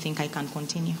 I don't think I can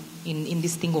continue in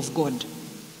this thing of God.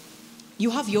 You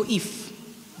have your if.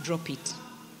 Drop it.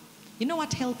 You know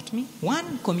what helped me?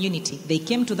 One, community. They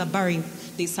came to the burial.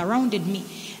 They surrounded me.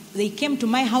 They came to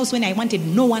my house when I wanted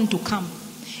no one to come.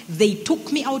 They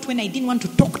took me out when I didn't want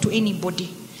to talk to anybody.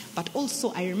 But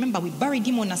also, I remember we buried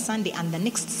him on a Sunday, and the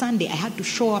next Sunday I had to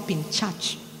show up in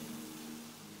church.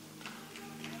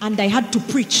 And I had to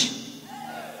preach.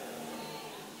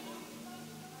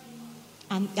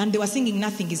 And they were singing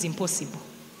Nothing is Impossible.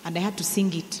 And I had to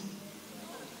sing it.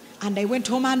 And I went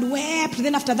home and wept.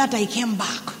 Then after that, I came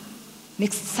back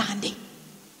next Sunday.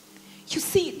 You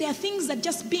see, there are things that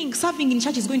just serving in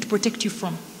church is going to protect you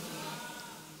from.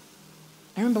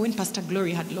 I remember when Pastor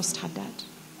Glory had lost her dad.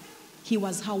 He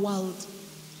was her world.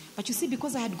 But you see,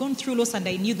 because I had gone through loss and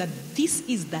I knew that this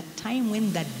is the time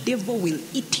when the devil will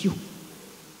eat you.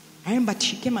 I remember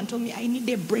she came and told me, I need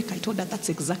a break. I told her, that's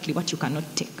exactly what you cannot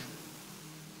take.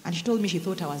 And she told me she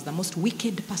thought I was the most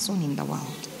wicked person in the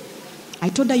world. I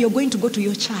told her, you're going to go to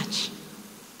your church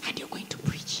and you're going to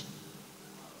preach.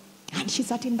 And she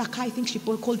sat in the car. I think she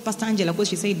called Pastor Angela because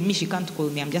she said, me, she can't call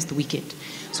me. I'm just wicked.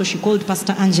 So she called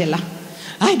Pastor Angela.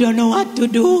 I don't know what to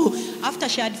do. After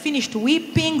she had finished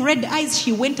weeping, red eyes,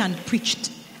 she went and preached.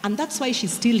 And that's why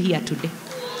she's still here today.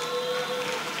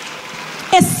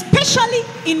 Especially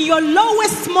in your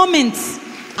lowest moments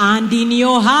and in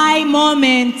your high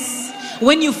moments.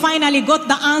 When you finally got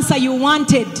the answer you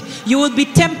wanted, you will be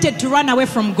tempted to run away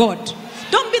from God.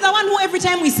 Don't be the one who every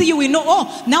time we see you, we know,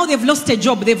 oh, now they've lost a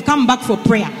job. They've come back for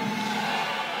prayer.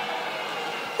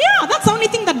 Yeah, that's the only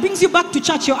thing that brings you back to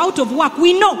church. You're out of work.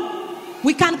 We know.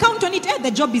 We can count on it.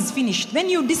 The job is finished. Then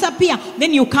you disappear.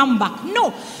 Then you come back.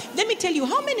 No. Let me tell you,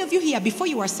 how many of you here, before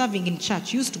you were serving in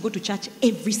church, used to go to church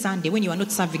every Sunday when you are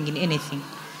not serving in anything?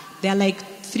 There are like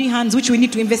 3 hands which we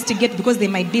need to investigate because they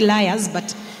might be liars,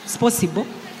 but it's possible.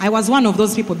 I was one of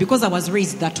those people because I was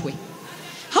raised that way.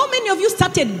 How many of you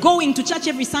started going to church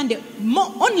every Sunday?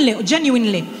 Only,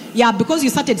 genuinely. Yeah, because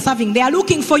you started serving. They are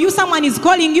looking for you. Someone is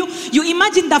calling you. You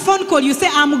imagine the phone call. You say,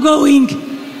 I'm going.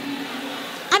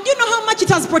 And you know how much it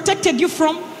has protected you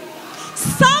from?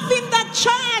 Serving the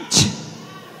church.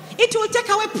 It will take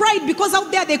away pride because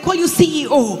out there they call you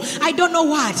CEO. I don't know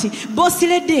what. Bossy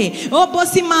lady. Oh,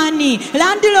 bossy money.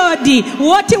 Landlordy.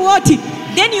 What.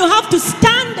 Then you have to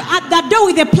stand at the door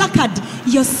with a placard.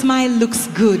 Your smile looks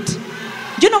good.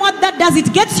 Do you know what that does?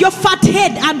 It gets your fat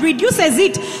head and reduces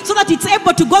it so that it's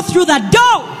able to go through the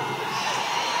door.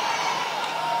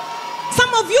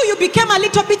 Some of you became a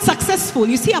little bit successful.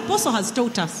 You see, Apostle has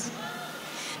taught us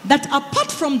that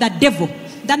apart from the devil,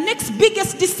 the next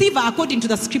biggest deceiver according to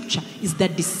the scripture is the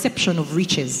deception of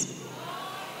riches.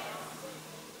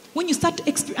 When you start,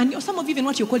 and some of you even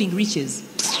what you're calling riches.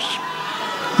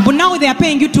 But now they are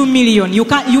paying you 2 million.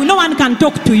 No one can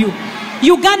talk to you.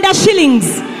 Uganda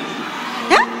shillings.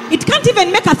 It can't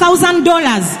even make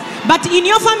 $1,000. But in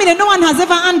your family, no one has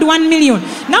ever earned 1 million.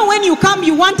 Now when you come,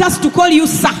 you want us to call you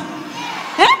sir.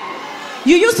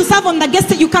 You used to serve on the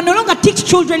guest. You can no longer teach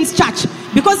children's church.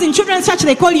 Because in children's church,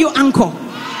 they call you uncle.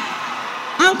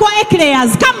 Uncle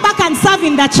Eclairs, come back and serve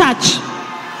in the church.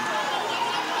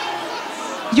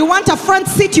 You want a front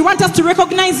seat? You want us to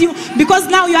recognize you? Because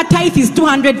now your tithe is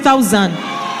 200,000.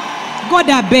 God,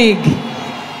 I beg.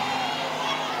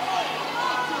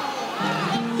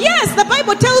 Yes, the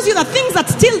Bible tells you the things that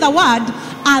steal the word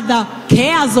are the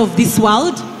cares of this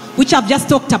world, which I've just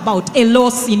talked about. A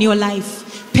loss in your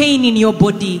life, pain in your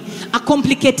body, a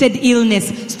complicated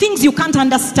illness, things you can't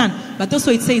understand. But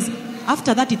also it says,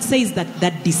 after that it says that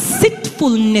the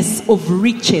deceitfulness of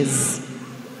riches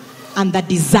and the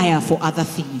desire for other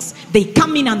things. They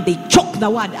come in and they choke the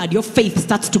word, and your faith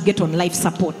starts to get on life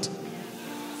support.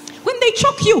 When they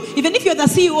choke you, even if you're the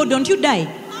CEO, don't you die?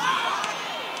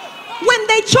 When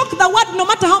they choke the word, no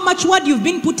matter how much word you've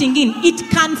been putting in, it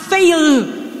can fail.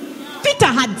 Peter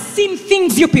had seen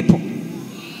things, you people.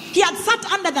 He had sat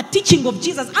under the teaching of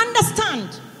Jesus.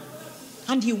 Understand?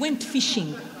 And he went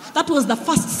fishing. That was the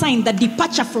first sign. The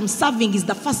departure from serving is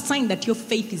the first sign that your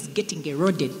faith is getting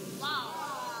eroded.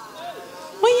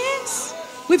 Oh yes.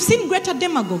 We've seen greater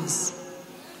demagogues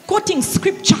quoting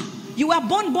scripture. You were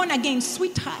born again,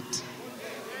 sweetheart.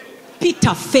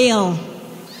 Peter failed.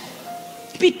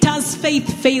 Peter's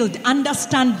faith failed.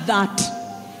 Understand that.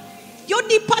 Your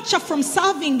departure from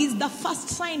serving is the first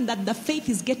sign that the faith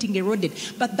is getting eroded.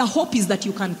 But the hope is that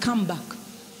you can come back.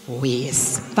 Oh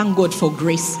yes. Thank God for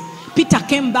grace. Peter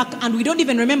came back and we don't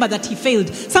even remember that he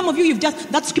failed. Some of you,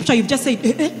 that scripture you've just said,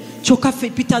 choker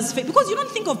faith, Peter's faith. Because you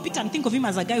don't think of Peter and think of him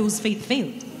as a guy whose faith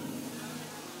failed.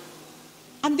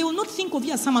 And they will not think of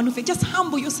you as someone who failed. Just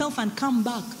humble yourself and come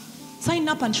back. Sign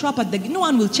up and show up at the... No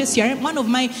one will chase you. One of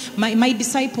my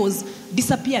disciples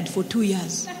disappeared for 2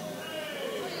 years.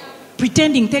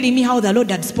 Pretending, telling me how the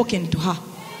Lord had spoken to her.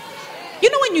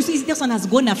 You know when you see this one has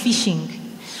gone a fishing.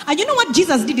 And you know what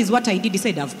Jesus did is what I did. He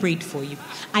said, I've prayed for you.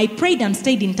 I prayed and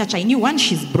stayed in touch. I knew once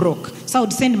she's broke, so I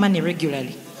would send money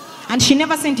regularly. And she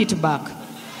never sent it back.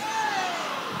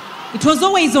 It was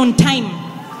always on time.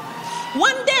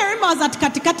 One day I remember I was at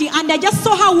Katikati and I just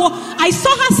saw her. I saw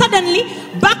her suddenly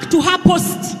back to her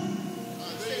post.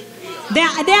 They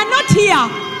are not here.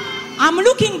 I'm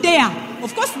looking there.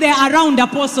 Of course they are around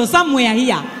Apostle somewhere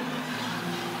here.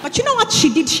 But you know what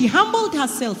she did? She humbled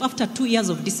herself after 2 years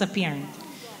of disappearing.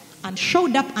 And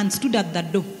showed up and stood at the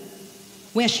door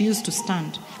where she used to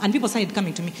stand. And people started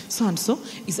coming to me. So and so,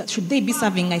 should they be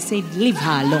serving? I said, leave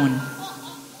her alone.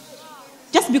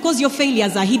 Just because your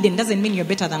failures are hidden doesn't mean you're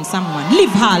better than someone. Leave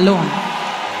her alone.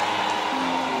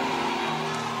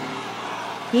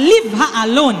 Leave her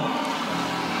alone.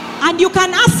 And you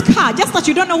can ask her, just that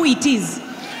you don't know who it is.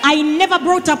 I never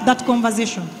brought up that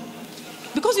conversation.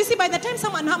 Because you see, by the time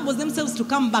someone humbles themselves to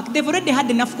come back, they've already had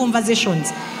enough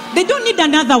conversations. They don't need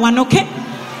another one, okay?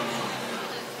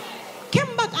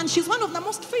 Came back and she's one of the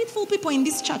most faithful people in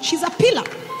this church. She's a pillar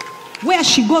where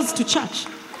she goes to church.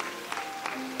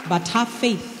 But her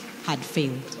faith had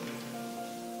failed.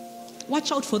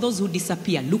 Watch out for those who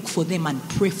disappear. Look for them and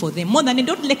pray for them. More than they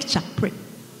don't lecture, pray.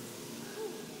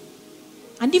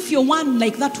 And if you're one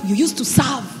like that, you used to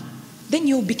serve. Then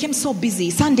you became so busy.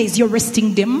 Sundays, you're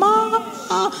resting them.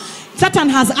 Satan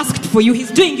has asked for you.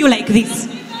 He's doing you like this.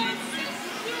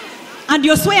 And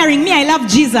you're swearing, me, I love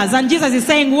Jesus. And Jesus is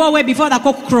saying, woe away before the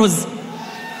cock crows.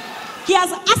 He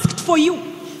has asked for you.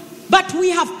 But we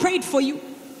have prayed for you.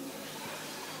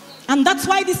 And that's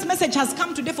why this message has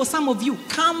come today for some of you.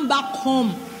 Come back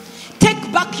home.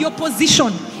 Take back your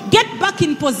position. Get back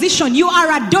in position. You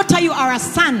are a daughter. You are a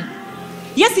son.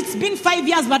 Yes, it's been 5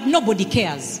 years, but nobody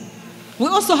cares. We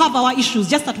also have our issues,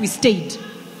 just that we stayed.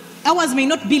 Ours may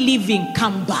not be living.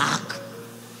 Come back.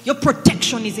 Your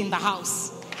protection is in the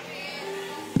house.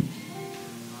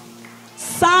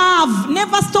 Serve.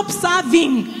 Never stop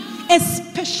serving.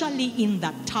 Especially in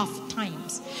the tough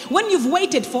times. When you've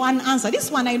waited for an answer.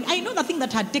 This one, I know the thing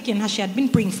that had taken her. She had been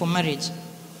praying for marriage.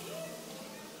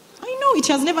 I know it.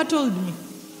 She has never told me.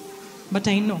 But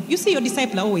I know. You see, your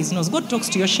disciple always knows. God talks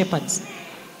to your shepherds.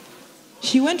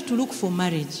 She went to look for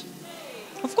marriage.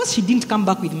 Of course, she didn't come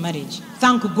back with marriage.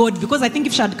 Thank God, because I think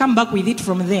if she had come back with it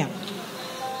from there,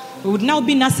 we would now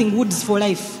be nursing woods for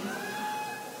life.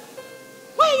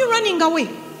 Why are you running away?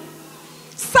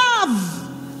 Serve.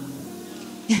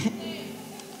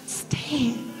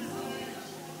 Stay.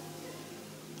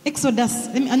 Exodus,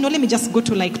 let me just go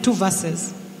to like 2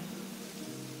 verses.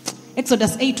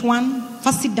 Exodus 8:1.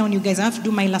 First sit down, you guys. I have to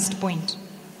do my last point.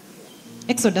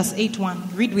 Exodus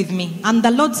 8:1. Read with me. And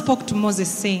the Lord spoke to Moses,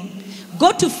 saying,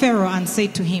 go to Pharaoh and say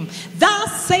to him,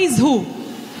 thus says who?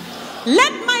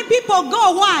 Let my people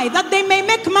go. Why? That they may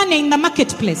make money in the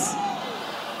marketplace.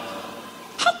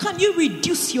 How can you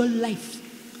reduce your life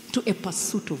to a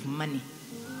pursuit of money?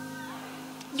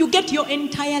 You get your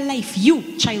entire life,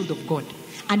 you, child of God,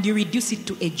 and you reduce it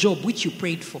to a job which you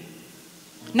prayed for.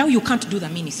 Now you can't do the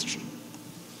ministry.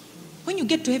 When you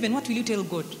get to heaven, what will you tell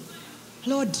God?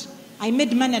 Lord, I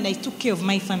made money and I took care of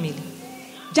my family.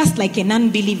 Just like an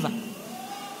unbeliever.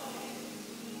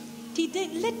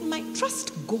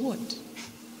 Trust God.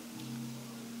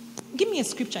 Give me a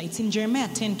scripture. It's in Jeremiah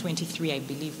 10:23, I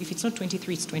believe. If it's not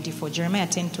 23, it's 24. Jeremiah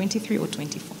 10:23 or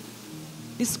 24.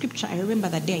 This scripture, I remember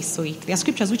the day I saw it. There are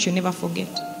scriptures which you never forget.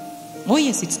 Oh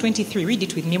yes, it's 23. Read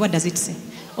it with me. What does it say?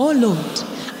 Oh Lord,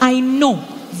 I know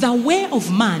the way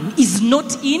of man is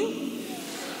not in...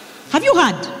 Have you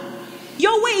heard?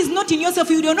 Your way is not in yourself.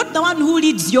 You are not the one who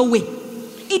leads your way.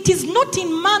 It is not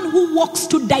in man who walks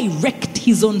to direct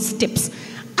his own steps.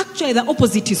 Actually, the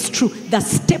opposite is true. The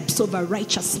steps of a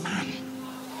righteous man.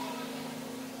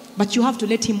 But you have to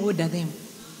let him order them.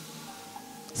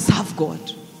 Serve God.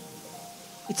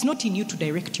 It's not in you to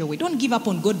direct your way. Don't give up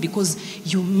on God because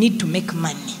you need to make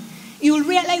money. You will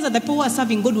realize that the people who are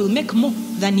serving God will make more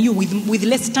than you with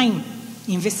less time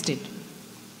invested.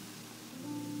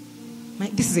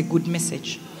 This is a good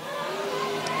message.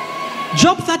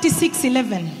 Job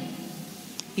 36:11.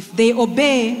 If they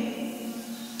obey,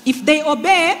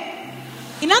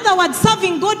 in other words,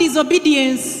 serving God is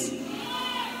obedience.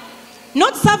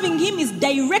 Not serving him is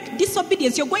direct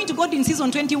disobedience. You're going to God in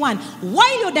season 21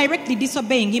 while you're directly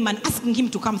disobeying him and asking him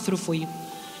to come through for you.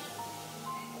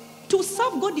 To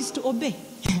serve God is to obey.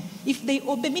 If they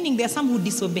obey, meaning there are some who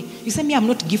disobey. You say, me, I'm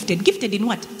not gifted. Gifted in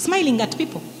what? Smiling at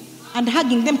people and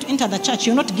hugging them to enter the church.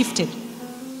 You're not gifted.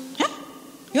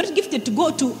 You're not gifted to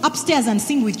go to upstairs and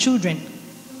sing with children.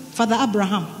 Father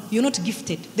Abraham, you're not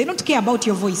gifted. They don't care about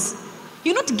your voice.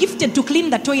 You're not gifted to clean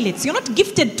the toilets. You're not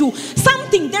gifted to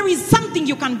something. There is something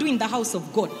you can do in the house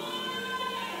of God.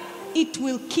 It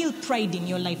will kill pride in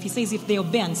your life. He says, if they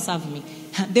obey and serve me,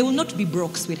 they will not be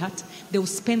broke, sweetheart. They will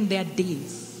spend their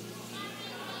days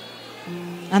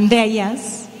and their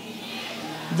years.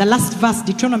 The last verse,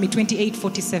 Deuteronomy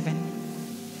 28:47.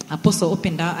 Apostle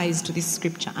opened our eyes to this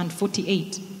scripture. And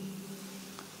 48.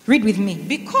 Read with me.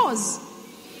 Because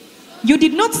you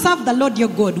did not serve the Lord your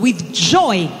God with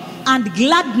joy and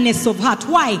gladness of heart.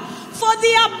 Why? For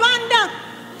the abundance.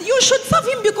 You should serve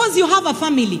him because you have a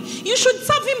family. You should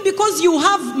serve him because you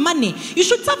have money. You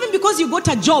should serve him because you got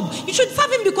a job. You should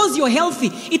serve him because you're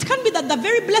healthy. It can't be that the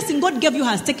very blessing God gave you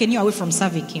has taken you away from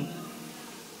serving him.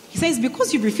 He says,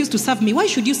 because you refuse to serve me, why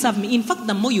should you serve me? In fact,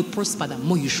 the more you prosper, the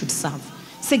more you should serve.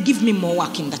 Say, give me more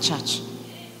work in the church.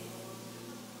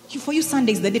 For you,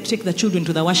 Sunday is the day to take the children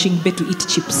to the washing bay to eat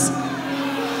chips.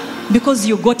 Because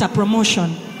you got a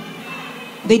promotion.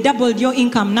 They doubled your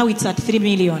income, now it's at 3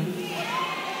 million.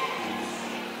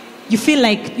 You feel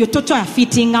like you're totally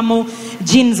fitting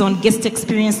jeans on guest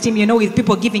experience team, with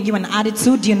people giving you an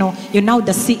attitude, you're now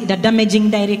the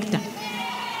damaging director.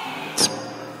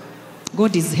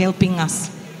 God is helping us.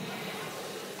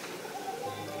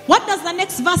 What does the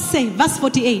next verse say? Verse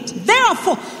 48.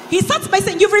 Therefore, he starts by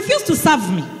saying, you've refused to serve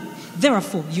me.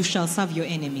 Therefore, you shall serve your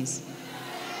enemies,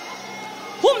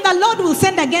 whom the Lord will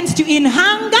send against you in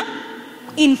hunger,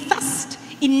 in thirst,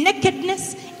 in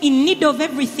nakedness, in need of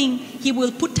everything. He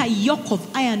will put a yoke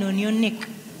of iron on your neck.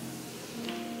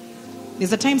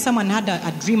 There's a time someone had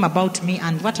a dream about me,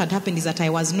 and what had happened is that I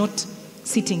was not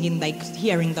sitting in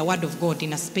hearing the word of God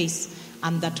in a space.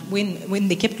 And that when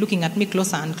they kept looking at me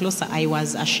closer and closer, I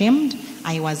was ashamed,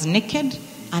 I was naked,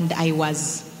 and I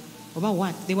was... About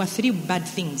what? There were 3 bad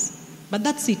things. But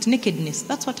that's it, nakedness.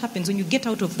 That's what happens when you get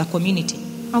out of the community.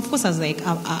 Of course, I was like,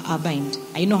 I bind.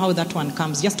 I know how that one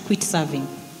comes. Just quit serving.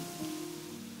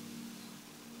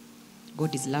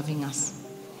 God is loving us.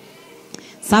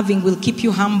 Serving will keep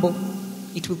you humble.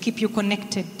 It will keep you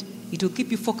connected. It will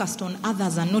keep you focused on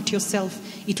others and not yourself.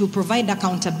 It will provide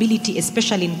accountability,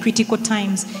 especially in critical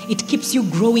times. It keeps you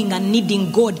growing and needing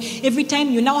God. Every time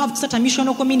you now have to start a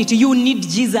missional community, you need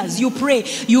Jesus. You pray,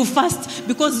 you fast.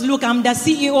 Because look, I'm the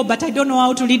CEO, but I don't know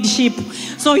how to lead sheep.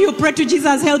 So you pray to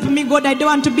Jesus, help me, God, I don't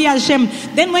want to be ashamed.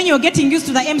 Then when you're getting used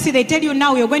to the MC, they tell you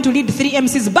now you're going to lead 3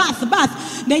 MCs.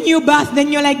 Bath. Then you bath. Then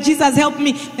you're like, Jesus, help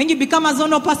me. Then you become a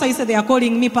zonal pastor. You say, they are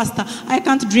calling me pastor. I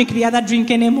can't drink the other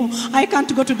drink anymore. I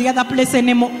can't go to the other place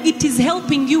anymore. It is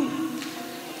helping you.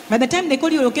 By the time they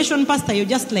call you location pastor, you're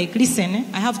just like, listen,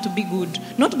 I have to be good.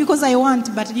 Not because I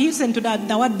want, but listen to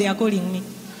the word they are calling me.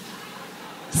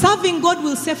 Serving God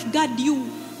will safeguard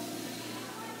you.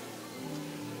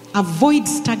 Avoid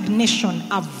stagnation.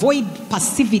 Avoid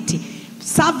passivity.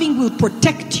 Serving will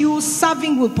protect you.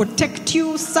 Serving will protect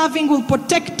you. Serving will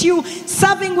protect you.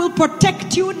 Serving will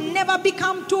protect you. Never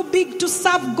become too big to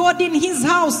serve God in his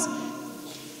house.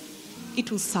 It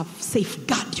will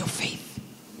safeguard your faith.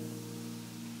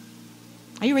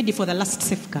 Are you ready for the last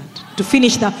safeguard? To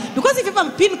finish that. Because if you have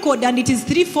a PIN code and it is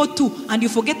 342 and you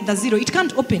forget the 0, it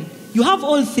can't open. You have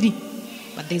all 3.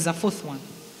 But there's a 4th one.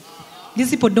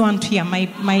 These people don't want to hear my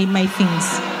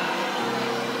things.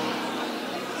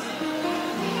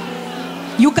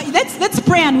 Let's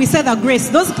pray and we say the grace.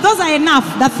 Those are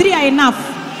enough. The 3 are enough.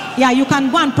 Yeah, you can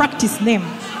go and practice them.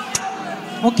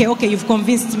 Okay, you've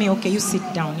convinced me. Okay, you sit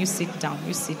down.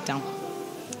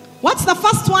 What's the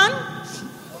first one?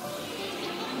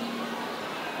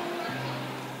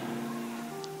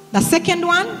 The second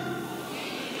one?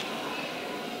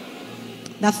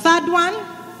 The third one?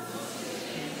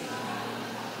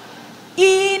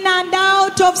 In and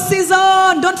out of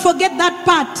season. Don't forget that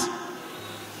part.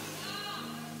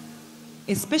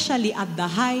 Especially at the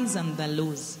highs and the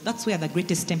lows. That's where the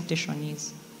greatest temptation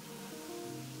is.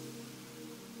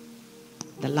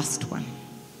 The last one.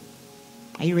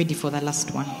 Are you ready for the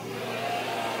last one?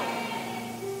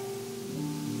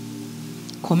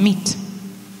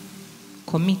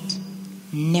 Commit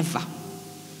never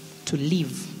to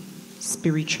leave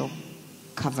spiritual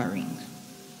covering.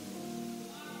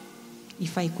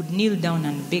 If I could kneel down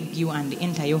and beg you and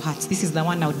enter your hearts, this is the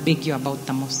one I would beg you about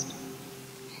the most.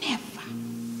 Never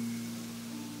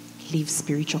leave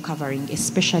spiritual covering,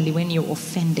 especially when you're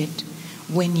offended,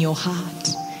 when your heart,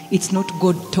 it's not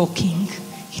God talking,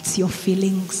 it's your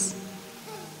feelings.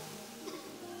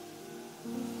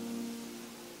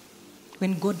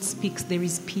 When God speaks, there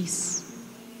is peace.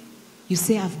 You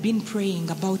say, I've been praying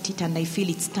about it and I feel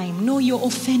it's time. No, you're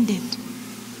offended.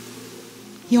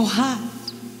 Your heart,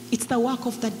 it's the work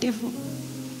of the devil.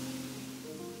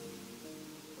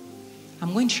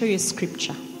 I'm going to show you a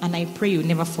scripture and I pray you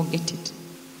never forget it.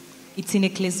 It's in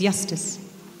Ecclesiastes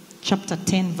chapter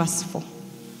 10 verse 4.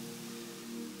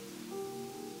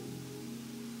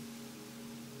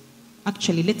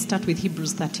 Actually, let's start with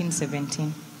Hebrews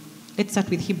 13:17. Let's start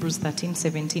with Hebrews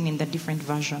 13:17 in the different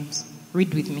versions.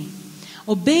 Read with me.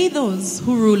 Obey those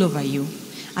who rule over you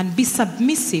and be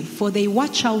submissive, for they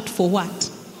watch out for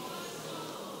what?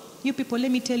 You people,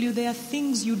 let me tell you, there are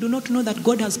things you do not know that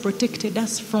God has protected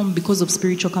us from because of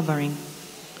spiritual covering.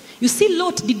 You see,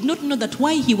 Lot did not know that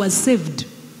why he was saved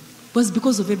was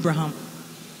because of Abraham.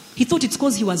 He thought it's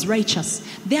because he was righteous.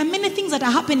 There are many things that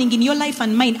are happening in your life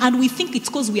and mine, and we think it's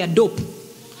because we are dope.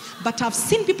 But I've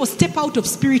seen people step out of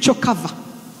spiritual cover.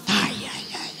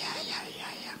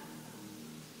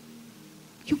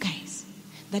 You guys,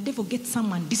 the devil gets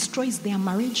someone, destroys their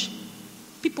marriage.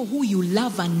 People who you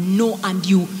love and know and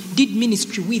you did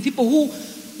ministry with. People who,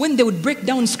 when they would break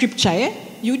down scripture,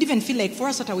 you would even feel like, for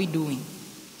us, what are we doing?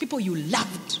 People you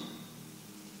loved.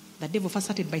 The devil first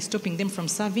started by stopping them from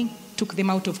serving, took them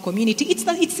out of community.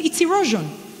 It's erosion.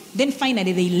 Then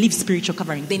finally they leave spiritual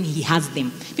covering. Then he has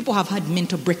them. People have had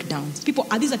mental breakdowns.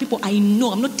 These are people I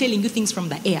know. I'm not telling you things from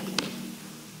the air.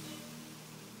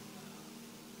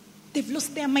 They've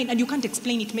lost their mind and you can't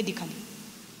explain it medically.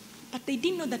 But they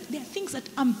didn't know that there are things that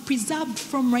I'm preserved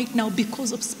from right now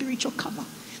because of spiritual cover.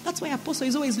 That's why Apostle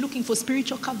is always looking for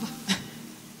spiritual cover.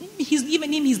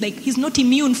 He's not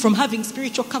immune from having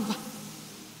spiritual cover.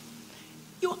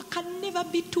 You can never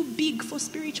be too big for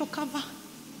spiritual cover.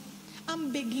 I'm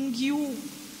begging you,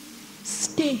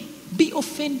 stay. Be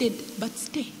offended, but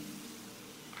stay.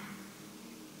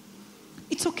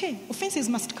 It's okay. Offenses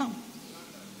must come.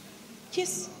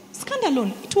 Yes,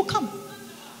 scandalon, it will come.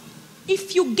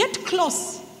 If you get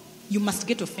close, you must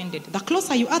get offended. The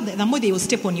closer you are, the more they will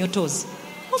step on your toes.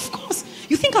 Of course.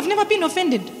 You think I've never been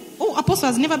offended? Oh, Apostle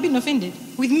has never been offended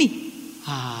with me.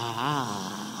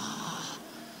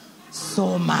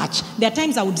 So much. There are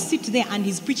times I would sit there and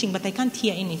he's preaching, but I can't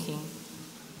hear anything.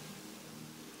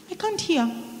 I can't hear.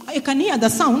 I can hear the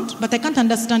sound, but I can't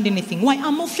understand anything. Why?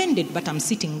 I'm offended, but I'm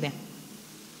sitting there.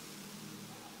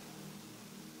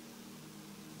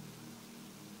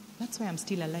 That's why I'm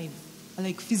still alive.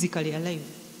 Like physically alive.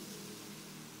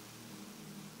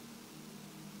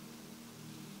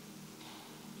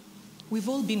 We've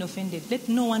all been offended. Let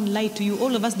no one lie to you.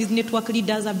 All of us, these network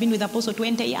leaders, have been with Apostle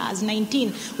 20 years,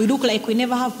 19. We look like we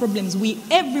never have problems.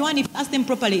 Everyone, if you ask them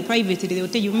properly, privately, they will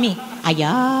tell you, me.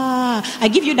 I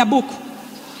give you the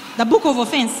book of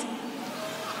offense.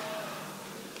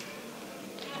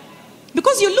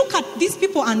 Because you look at these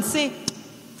people and say,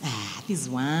 these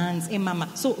ones, mama.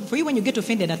 So for you, when you get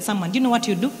offended at someone, do you know what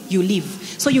you do? You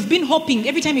leave. So you've been hoping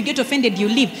every time you get offended, you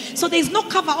leave. So there's no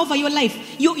cover over your life.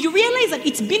 You realize that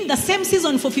it's been the same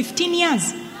season for 15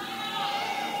 years.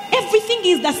 Everything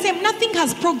is the same. Nothing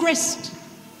has progressed.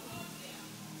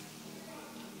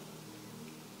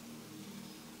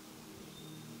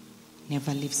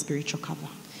 Never leave spiritual cover.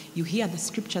 You hear the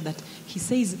scripture that he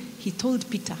says, he told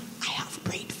Peter, I have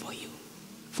prayed for you.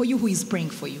 For you who is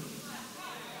praying for you.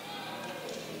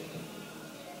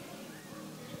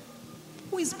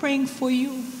 Who is praying for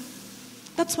you?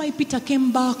 That's why Peter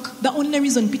came back. The only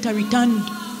reason Peter returned,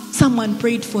 someone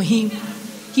prayed for him.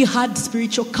 He had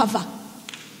spiritual cover.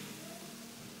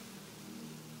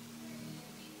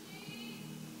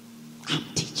 I'm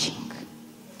teaching.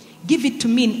 Give it to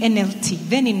me in NLT,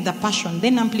 then in the Passion,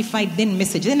 then Amplified, then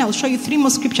Message. Then I'll show you 3 more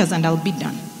scriptures and I'll be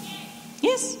done.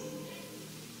 Yes?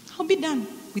 I'll be done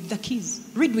with the keys.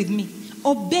 Read with me.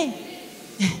 Obey.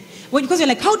 Well, because you're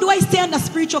like, how do I stay under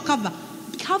spiritual cover?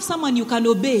 Have someone you can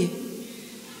obey.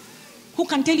 Who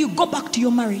can tell you, go back to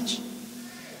your marriage.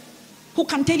 Who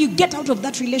can tell you, get out of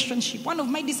that relationship. One of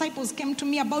my disciples came to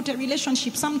me about a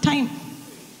relationship sometime.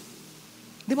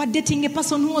 They were dating a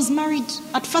person who was married.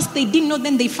 At first they didn't know,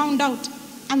 then they found out.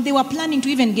 And they were planning to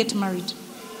even get married.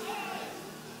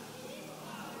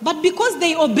 But because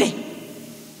they obey,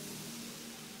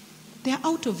 they are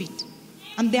out of it.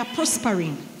 And they are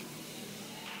prospering.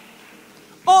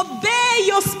 Obey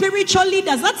your spiritual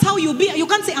leaders. That's how you be. You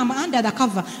can't say, I'm under the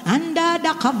cover. Under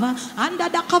the cover. Under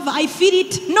the cover. I feel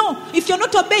it. No. If you're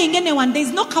not obeying anyone, there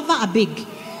is no cover a big.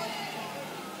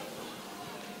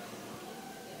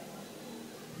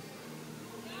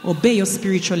 Obey your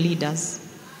spiritual leaders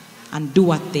and do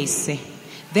what they say.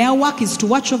 Their work is to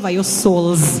watch over your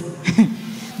souls.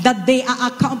 that they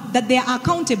are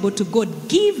accountable to God.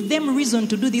 Give them reason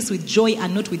to do this with joy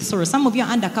and not with sorrow. Some of you are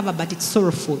undercover, but it's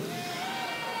sorrowful.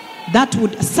 That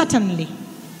would certainly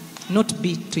not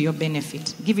be to your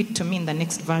benefit. Give it to me in the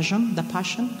next version, the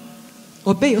Passion.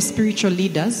 Obey your spiritual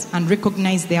leaders and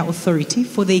recognize their authority,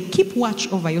 for they keep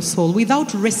watch over your soul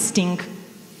without resting,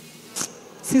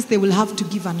 since they will have to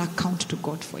give an account to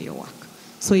God for your work.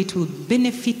 So it will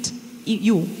benefit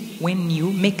you when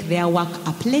you make their work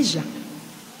a pleasure,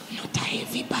 not a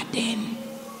heavy burden.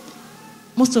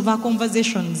 Most of our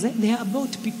conversations, they are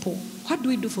about people. What do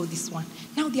we do for this one?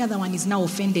 Now the other one is now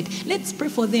offended. Let's pray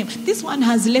for them. This one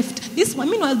has left. This one,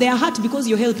 meanwhile, they are hurt because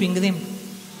you're helping them.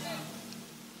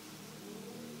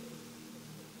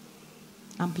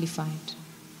 Amplified.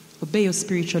 Obey your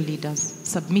spiritual leaders.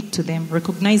 Submit to them,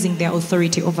 recognizing their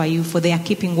authority over you, for they are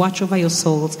keeping watch over your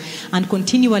souls and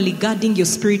continually guarding your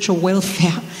spiritual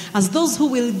welfare as those who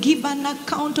will give an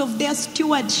account of their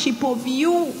stewardship of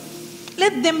you.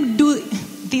 Let them do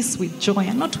this with joy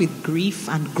and not with grief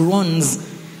and groans.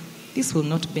 This will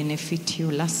not benefit you.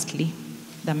 Lastly,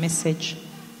 the message.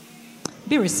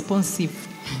 Be responsive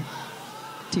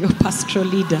to your pastoral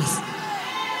leaders.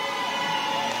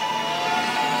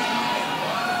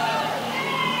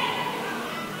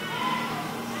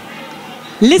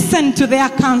 Listen to their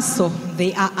counsel.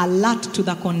 They are alert to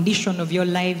the condition of your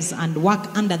lives and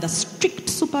work under the strict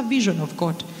supervision of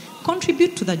God.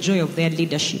 Contribute to the joy of their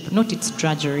leadership, not its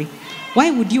drudgery. Why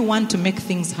would you want to make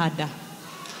things harder?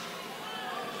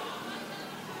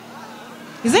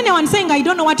 Is anyone saying, I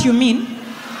don't know what you mean?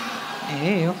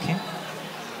 Hey, okay.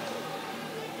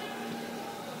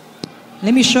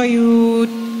 Let me show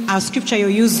you our scripture you're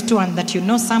used to and that you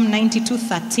know, Psalm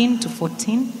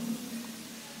 92:13-14.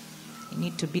 You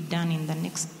need to be done in the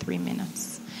next 3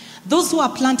 minutes. Those who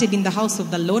are planted in the house of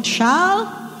the Lord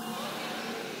shall...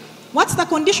 What's the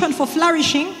condition for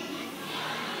flourishing?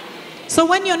 So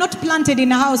when you're not planted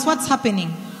in a house, what's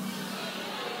happening?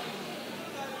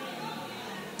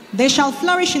 They shall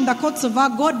flourish in the courts of our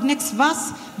God. Next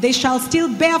verse. They shall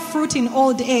still bear fruit in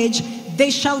old age.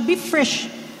 They shall be fresh.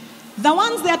 The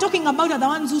ones they are talking about are the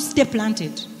ones who stay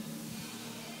planted.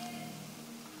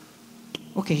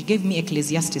 Okay, he gave me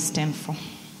Ecclesiastes 10:4.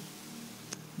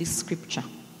 This scripture.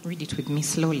 Read it with me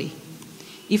slowly.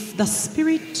 If the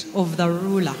spirit of the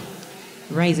ruler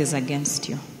rises against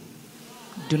you,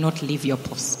 do not leave your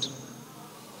post.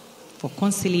 For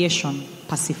conciliation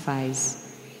pacifies.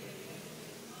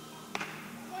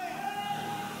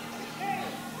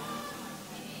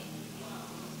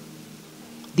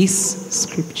 This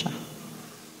scripture,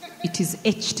 it is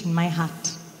etched in my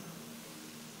heart.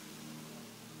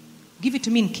 Give it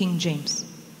to me in King James.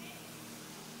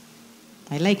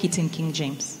 I like it in King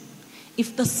James.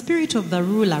 If the spirit of the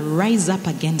ruler rise up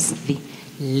against thee,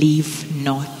 leave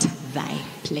not thy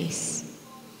place.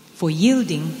 For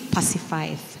yielding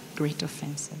pacifieth great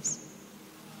offenses.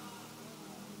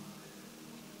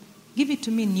 Give it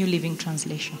to me in New Living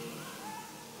Translation.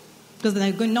 Because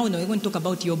we're going to talk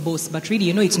about your boss, but really,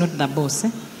 it's not the boss.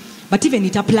 But even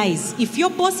it applies. If your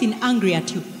boss is angry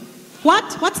at you, what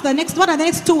are the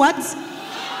next 2 words?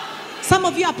 Some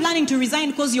of you are planning to resign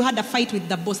because you had a fight with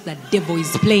the boss. The devil is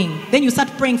playing. Then you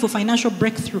start praying for financial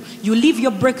breakthrough. You leave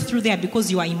your breakthrough there because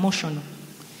you are emotional.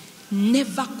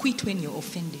 Never quit when you're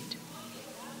offended.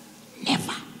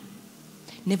 Never.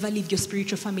 Never leave your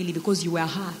spiritual family because you were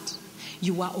hurt,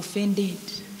 you were offended,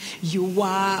 you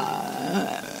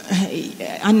were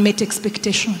unmet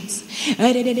expectations.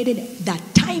 That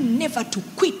time never to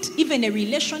quit, even a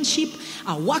relationship,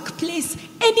 a workplace,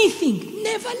 anything.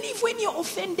 Never leave when you're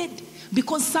offended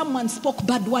because someone spoke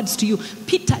bad words to you.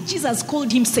 Peter, Jesus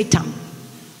called him Satan.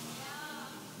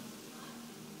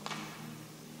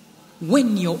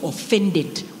 When you're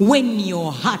offended, when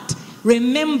you're hurt,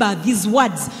 remember these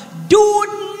words. Do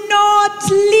not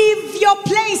leave your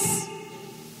place.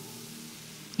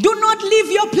 Do not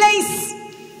leave your place.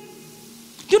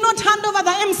 Do not hand over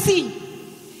the MC.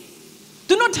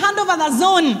 Do not hand over the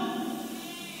zone.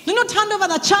 Do not hand over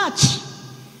the church.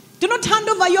 Do not hand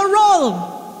over your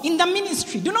role in the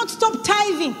ministry. Do not stop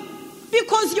tithing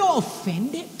because you're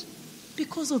offended,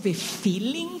 because of a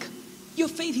feeling. Your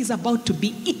faith is about to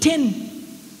be eaten.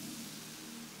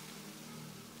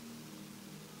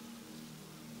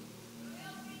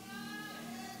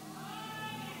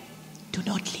 Do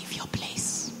not leave your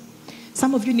place.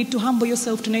 Some of you need to humble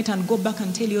yourself tonight and go back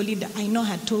and tell your leader, I know I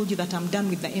had told you that I'm done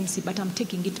with the MC, but I'm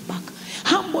taking it back.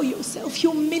 Humble yourself.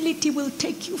 Humility will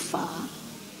take you far.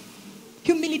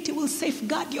 Humility will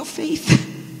safeguard your faith.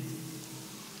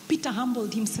 Peter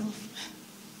humbled himself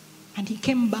and he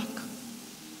came back.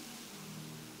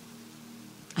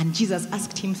 And Jesus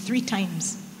asked him 3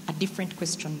 times a different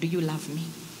question. Do you love me?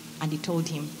 And he told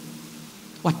him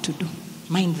what to do.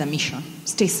 Mind the mission.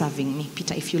 Stay serving me.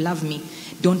 Peter, if you love me,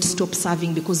 don't stop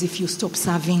serving, because if you stop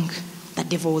serving, the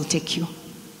devil will take you.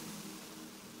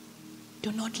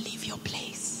 Do not leave your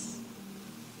place.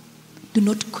 Do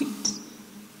not quit.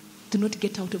 Do not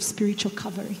get out of spiritual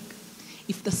covering.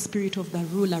 If the spirit of the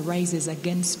ruler rises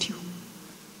against you,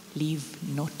 leave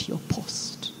not your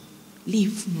post.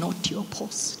 Leave not your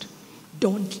post.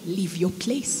 Don't leave your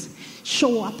place.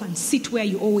 Show up and sit where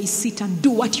you always sit and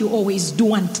do what you always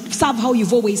do and serve how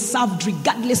you've always served,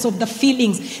 regardless of the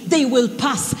feelings. They will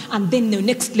pass and then the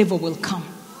next level will come.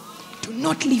 Do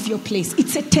not leave your place.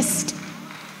 It's a test.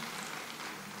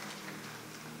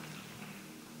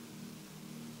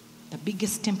 The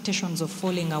biggest temptations of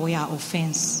falling away are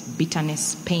offense,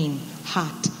 bitterness, pain,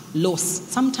 hurt, loss,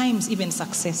 sometimes even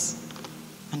success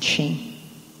and shame.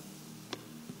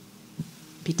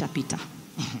 Peter,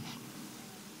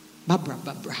 Barbara,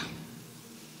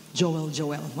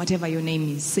 Joel, whatever your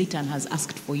name is, Satan has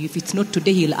asked for you. If it's not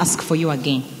today, he'll ask for you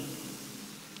again.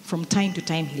 From time to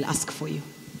time, he'll ask for you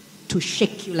to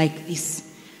shake you like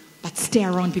this. But stay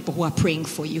around people who are praying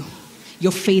for you.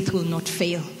 Your faith will not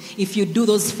fail. If you do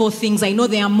those 4 things, I know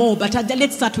there are more, but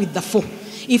let's start with the 4.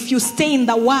 If you stay in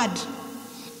the word,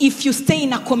 if you stay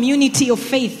in a community of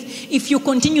faith, if you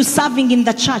continue serving in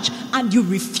the church and you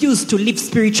refuse to leave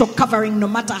spiritual covering, no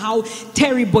matter how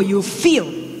terrible you feel,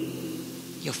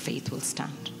 your faith will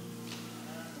stand.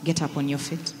 Get up on your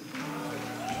feet.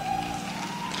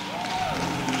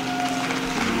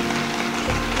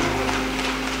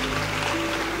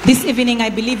 This evening,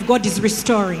 I believe God is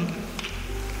restoring.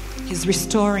 He's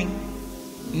restoring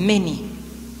many.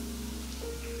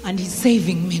 And He's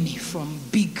saving many from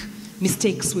big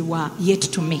mistakes we were yet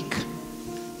to make.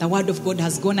 The word of God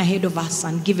has gone ahead of us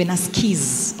and given us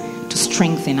keys to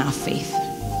strengthen our faith.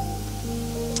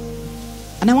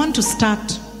 And I want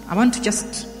to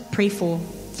just pray for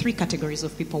 3 categories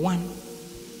of people. 1,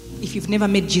 if you've never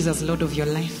made Jesus Lord of your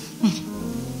life,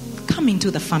 come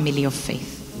into the family of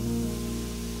faith.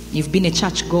 You've been a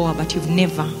church goer, but you've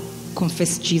never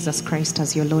confessed Jesus Christ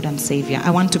as your Lord and Savior.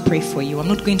 I want to pray for you. I'm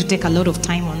not going to take a lot of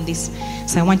time on this,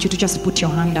 so I want you to just put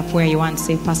your hand up where you are and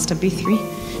say, Pastor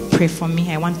B3, pray for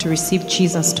me. I want to receive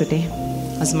Jesus today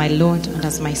as my Lord and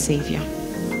as my Savior.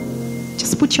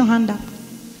 Just put your hand up.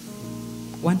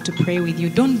 I want to pray with you.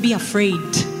 Don't be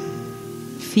afraid.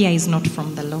 Fear is not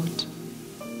from the Lord.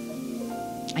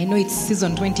 I know it's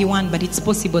season 21, but it's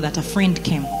possible that a friend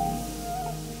came.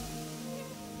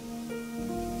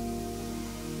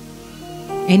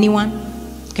 Anyone?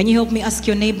 Can you help me ask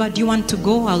your neighbor, do you want to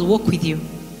go? I'll walk with you.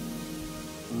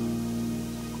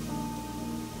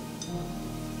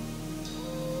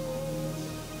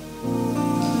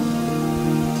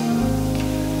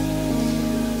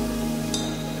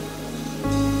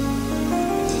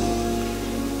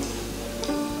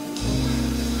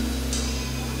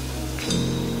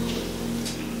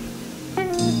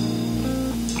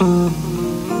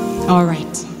 All right.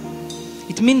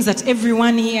 It means that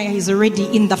everyone here is already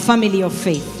in the family of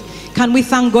faith. Can we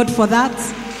thank God for that?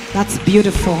 That's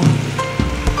beautiful.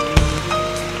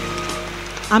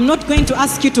 I'm not going to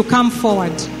ask you to come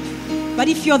forward. But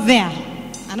if you're there,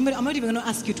 and I'm not even going to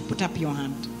ask you to put up your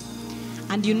hand,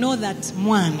 and you know that,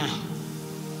 Mwana,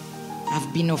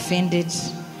 I've been offended,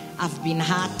 I've been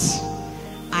hurt.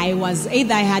 I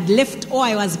had left, or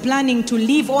I was planning to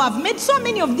leave, or I've made so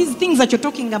many of these things that you're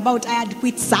talking about. I had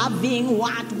quit serving,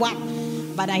 what.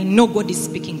 But I know God is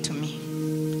speaking to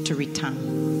me to return.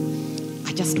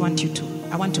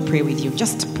 I want to pray with you.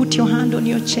 Just put your hand on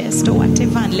your chest or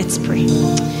whatever, and let's pray.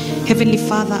 Heavenly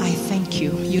Father, I thank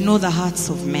you. You know the hearts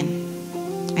of men.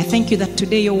 I thank you that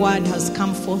today your word has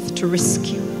come forth to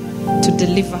rescue, to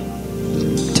deliver,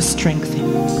 to strengthen.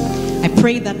 I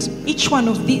pray that each one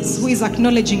of these who is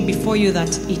acknowledging before you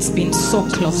that it's been so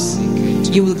close,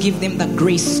 you will give them the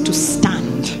grace to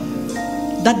stand.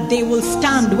 That they will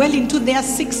stand well into their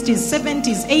 60s,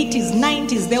 70s, 80s,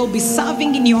 90s. They'll be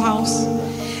serving in your house.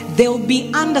 They'll be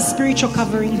under spiritual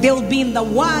covering. They'll be in the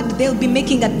word. They'll be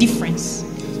making a difference.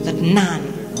 That none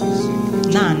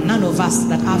of us,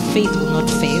 that our faith will not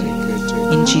fail.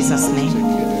 In Jesus' name.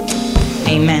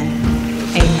 Amen.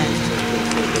 Amen.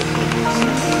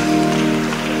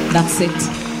 That's it.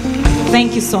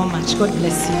 Thank you so much. God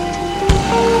bless you.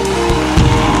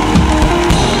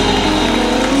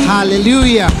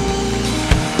 Hallelujah.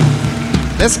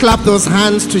 Let's clap those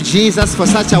hands to Jesus for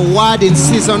such a word in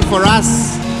season for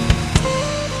us.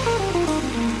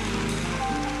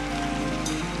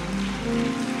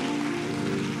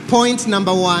 Point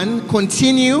number 1,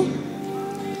 continue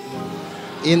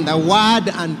in the word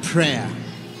and prayer.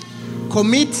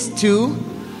 Commit to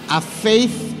a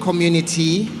faith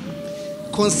community.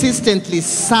 Consistently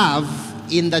serve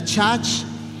in the church,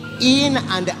 in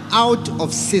and out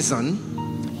of season.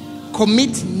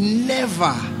 Commit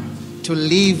never to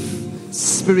leave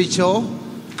spiritual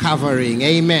covering.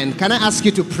 Amen. Can I ask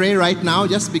you to pray right now?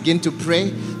 Just begin to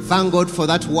pray. Thank God for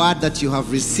that word that you have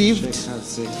received.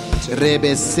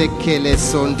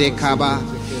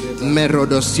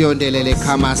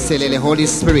 Holy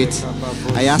Spirit,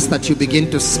 I ask that you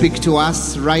begin to speak to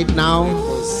us right now.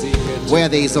 Where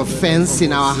there is offense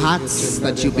in our hearts,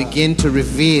 that you begin to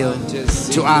reveal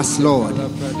to us, Lord.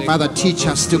 Father, teach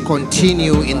us to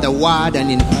continue in the word and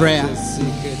in prayer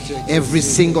every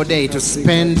single day, to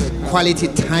spend quality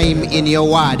time in your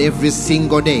word every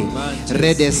single day.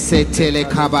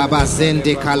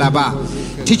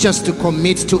 Teach us to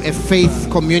commit to a faith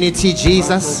community,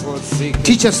 Jesus.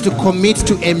 Teach us to commit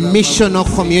to a missional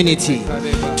community,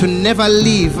 to never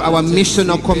leave our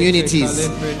missional communities,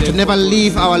 to never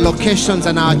leave our locations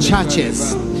and our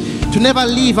churches, to never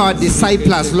leave our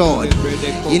disciples, Lord.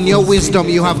 In your wisdom,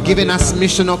 you have given us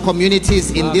missional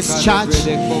communities in this church.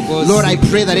 Lord, I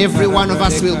pray that every one of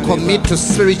us will commit to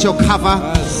spiritual cover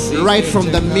right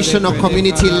from the missional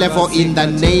community level in the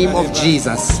name of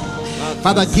Jesus.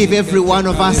 Father, give every one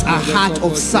of us a heart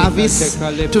of service,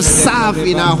 to serve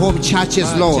in our home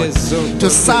churches, Lord, to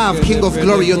serve King of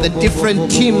Glory on the different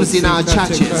teams in our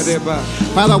churches.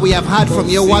 Father, we have heard from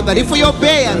your word that if we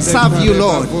obey and serve you,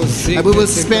 Lord, that we will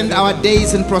spend our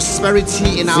days in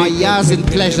prosperity, in our years in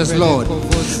pleasures, Lord.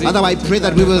 Father, I pray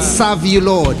that we will serve you,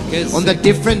 Lord, on the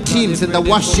different teams, in the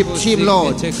worship team,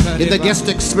 Lord, in the guest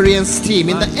experience team,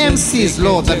 in the MCs,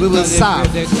 Lord, that we will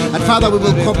serve. And Father, we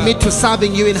will commit to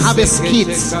serving you in Harvest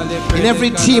Kids, in every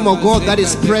team, oh God, that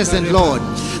is present, Lord,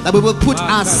 that we will put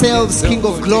ourselves, King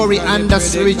of Glory, under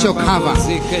spiritual cover.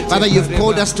 Father, you've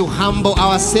called us to humble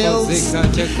ourselves.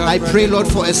 I pray, Lord,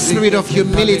 for a spirit of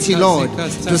humility, Lord,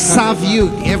 to serve you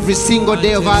every single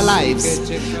day of our lives.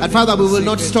 And Father, we will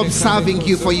not stop serving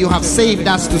you, for you have saved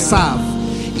us to serve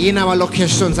in our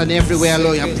locations and everywhere,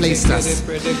 Lord, you have placed us.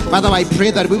 Father, I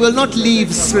pray that we will not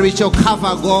leave spiritual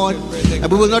cover, God,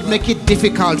 that we will not make it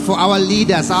difficult for our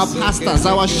leaders, our pastors,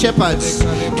 our shepherds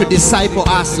to disciple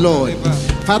us, Lord.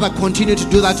 Father, continue to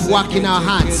do that work in our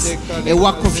hearts, a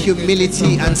work of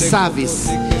humility and service.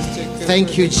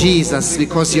 Thank you, Jesus,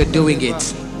 because you're doing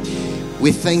it.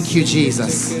 We thank you,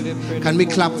 Jesus. Can we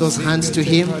clap those hands to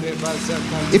him?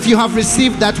 If you have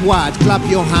received that word, clap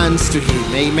your hands to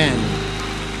him. Amen.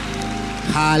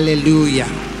 Hallelujah.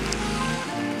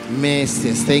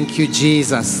 Messias. Thank you,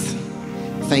 Jesus.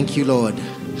 Thank you, Lord.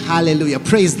 Hallelujah.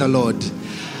 Praise the Lord.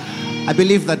 I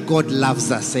believe that God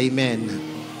loves us. Amen.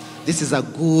 This is a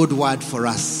good word for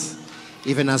us,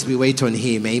 even as we wait on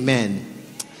him. Amen.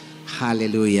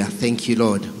 Hallelujah. Thank you,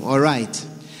 Lord. All right.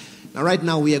 Now, right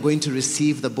now, we are going to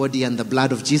receive the body and the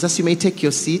blood of Jesus. You may take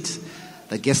your seat.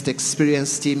 The guest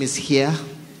experience team is here.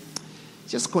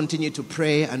 Just continue to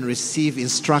pray and receive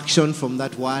instruction from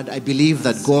that word. I believe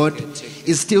that God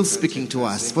is still speaking to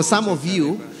us. For some of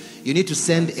you, you need to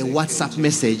send a WhatsApp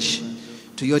message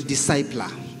to your discipler.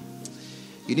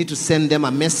 You need to send them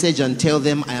a message and tell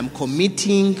them, I am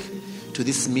committing to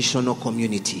this missional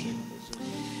community.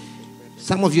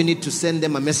 Some of you need to send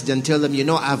them a message and tell them,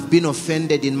 I've been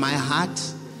offended in my heart.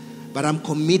 but I'm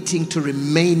committing to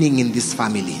remaining in this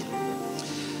family.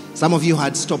 Some of you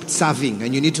had stopped serving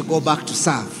and you need to go back to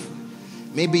serve.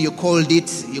 Maybe you called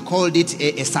it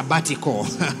a sabbatical.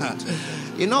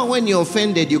 You know, when you're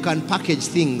offended, you can package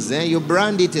things. You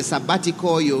brand it a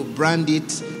sabbatical, you brand it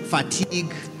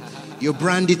fatigue, you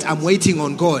brand it I'm waiting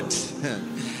on God.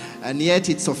 And yet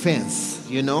it's offense,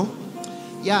 you know.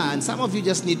 Yeah, and some of you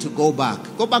just need to go back.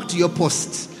 Go back to your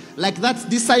post. Like that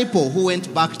disciple who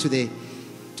went back to the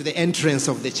entrance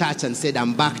of the church and said,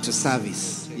 I'm back to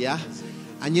service. Yeah.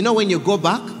 And you know, when you go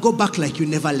back like you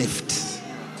never left.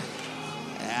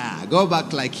 Yeah, go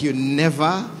back like you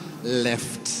never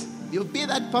left. You'll be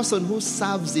that person who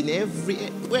serves in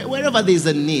wherever there's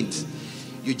a need,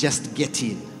 you just get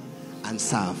in and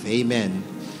serve. Amen.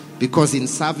 Because in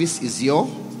service is your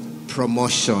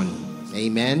promotion.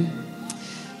 Amen.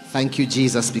 Thank you,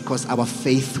 Jesus, because our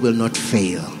faith will not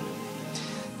fail.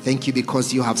 Thank you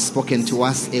because you have spoken to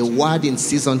us a word in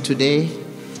season today,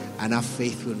 and our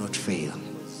faith will not fail.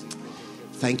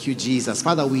 Thank you, Jesus.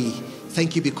 Father, we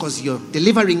thank you because you're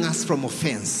delivering us from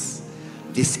offense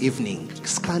this evening.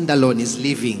 Scandalon is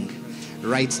leaving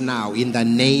right now in the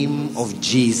name of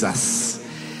Jesus.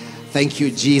 Thank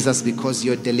you, Jesus, because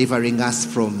you're delivering us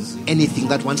from anything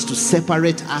that wants to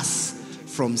separate us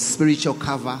from spiritual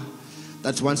cover,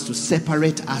 that wants to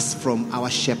separate us from our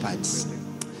shepherds.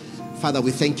 Father,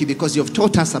 we thank you because you've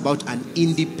taught us about an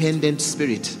independent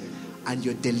spirit, and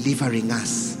you're delivering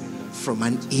us from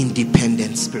an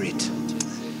independent spirit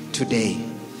today.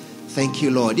 Thank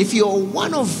you, Lord. If you're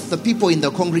one of the people in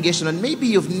the congregation and maybe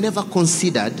you've never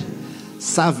considered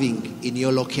serving in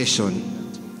your location,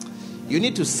 you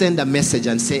need to send a message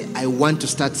and say, I want to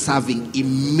start serving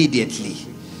immediately.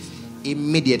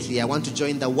 Immediately. I want to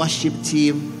join the worship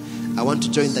team. I want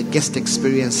to join the guest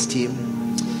experience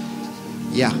team.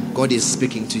 Yeah, God is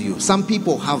speaking to you. Some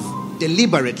people have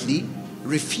deliberately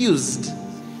refused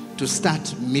to start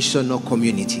missional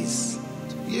communities.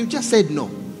 You just said no,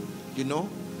 you know,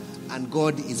 and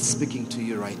God is speaking to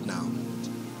you right now.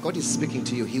 God is speaking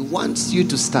to you. He wants you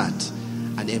to start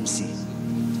an MC.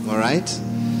 All right?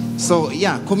 So,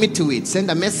 yeah, commit to it.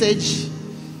 Send a message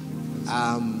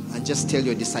and just tell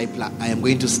your discipler, I am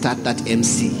going to start that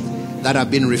MC that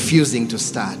I've been refusing to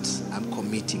start. I'm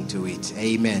committing to it.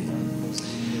 Amen.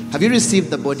 Have you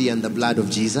received the body and the blood of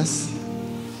Jesus?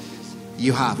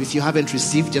 You have. If you haven't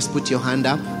received, just put your hand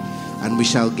up and we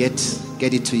shall get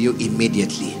it to you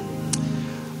immediately.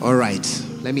 All right.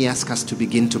 Let me ask us to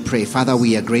begin to pray. Father,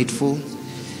 we are grateful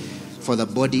for the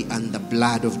body and the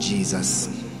blood of Jesus.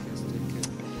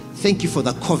 Thank you for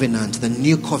the covenant, the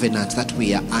new covenant that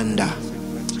we are under.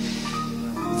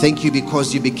 Thank you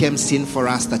because you became sin for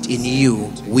us, that in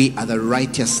you we are the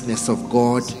righteousness of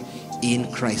God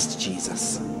in Christ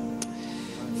Jesus.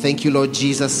 Thank you, Lord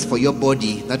Jesus, for your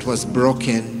body that was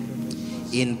broken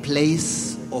in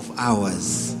place of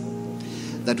ours,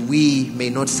 that we may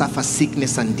not suffer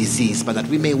sickness and disease, but that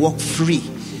we may walk free,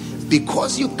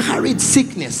 because you carried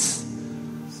sickness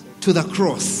to the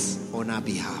cross on our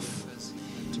behalf.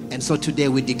 And so today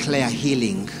we declare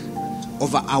healing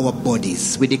over our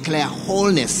bodies. We declare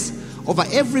wholeness over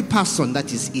every person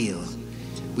that is ill.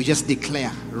 We just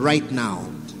declare right now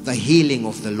the healing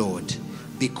of the Lord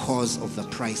because of the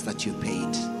price that you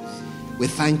paid. We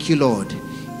thank you, Lord,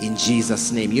 in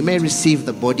Jesus' name. You may receive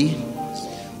the body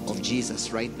of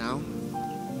Jesus right now.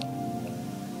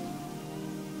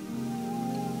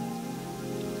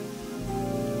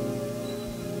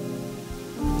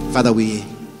 Father, we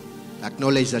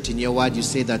acknowledge that in your word you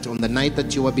say that on the night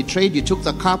that you were betrayed, you took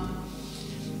the cup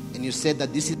and you said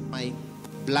that this is my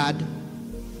blood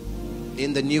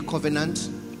in the new covenant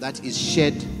that is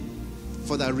shed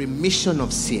for the remission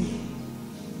of sin.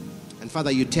 And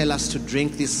Father, you tell us to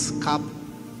drink this cup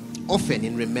often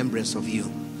in remembrance of you.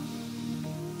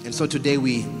 And so today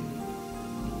we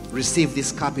receive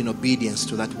this cup in obedience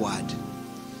to that word.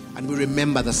 And we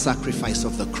remember the sacrifice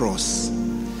of the cross.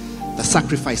 The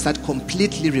sacrifice that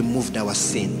completely removed our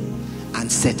sin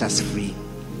and set us free.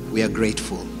 We are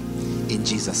grateful in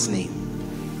Jesus' name.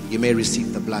 You may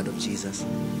receive the blood of Jesus.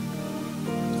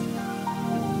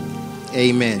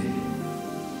 Amen.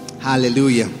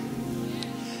 Hallelujah.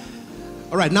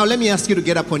 All right, now let me ask you to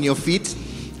get up on your feet.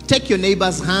 Take your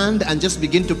neighbor's hand and just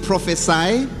begin to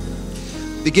prophesy.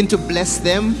 Begin to bless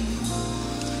them.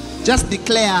 Just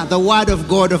declare the word of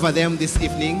God over them this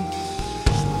evening.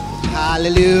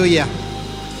 Hallelujah.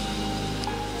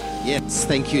 Yes,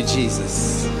 thank you,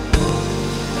 Jesus.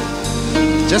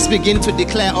 Just begin to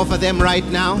declare over them right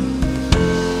now.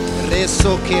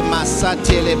 Resoke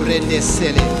masatele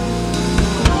brendesele.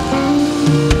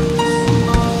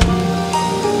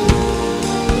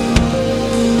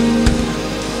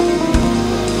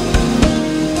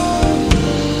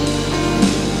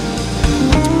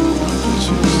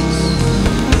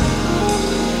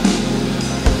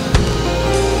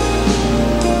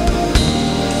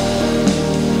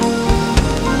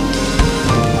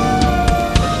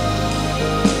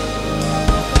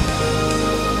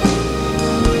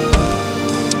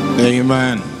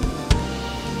 Amen.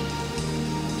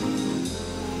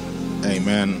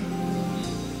 Amen.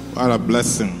 What a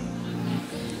blessing.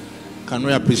 Can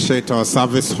we appreciate our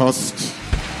service host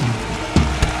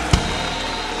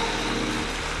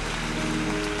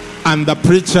and the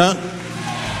preacher?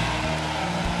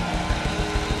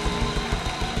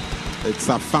 It's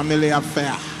a family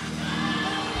affair.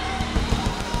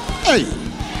 Hey,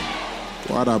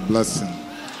 what a blessing.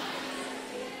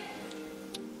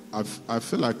 I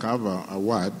feel like I have a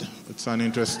word. It's an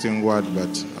interesting word,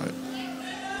 but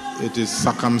it is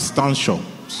circumstantial.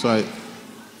 So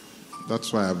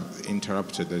that's why I've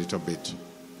interrupted a little bit.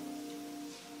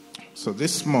 So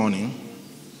this morning,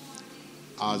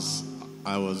 as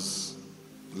I was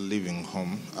leaving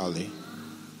home early,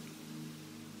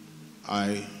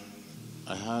 I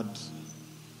had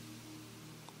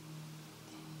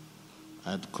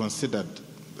considered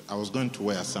I was going to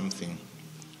wear something.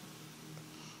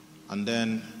 And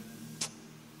then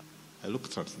I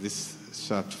looked at this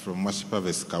shirt from Worship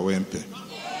Harvest Kawempe.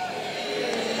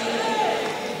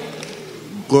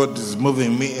 God is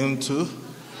moving me into.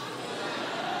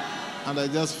 And I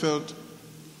just felt,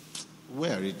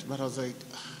 wear it. But I was like,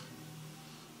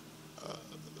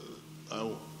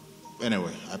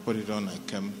 anyway, I put it on, I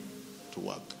came to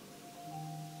work.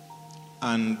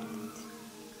 And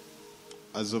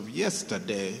as of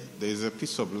yesterday, there is a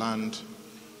piece of land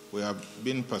we have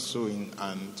been pursuing,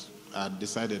 and I had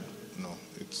decided, no,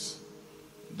 it's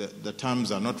the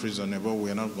terms are not reasonable. We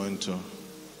are not going to.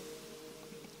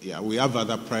 Yeah, we have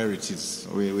other priorities.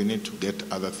 We need to get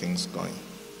other things going.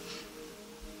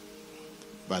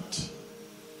 But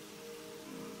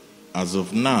as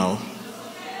of now,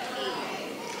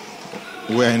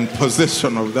 we are in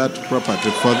possession of that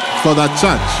property for the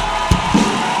church.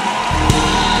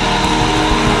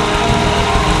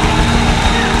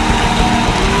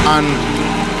 And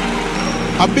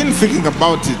I've been thinking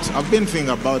about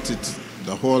it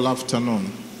the whole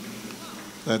afternoon.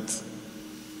 That,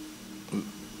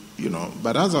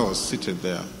 but as I was seated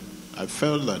there, I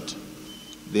felt that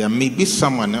there may be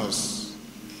someone else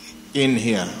in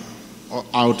here or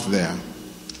out there,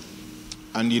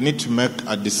 and you need to make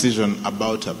a decision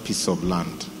about a piece of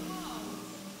land.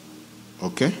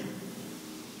 Okay?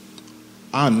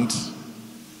 And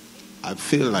I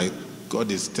feel like God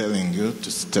is telling you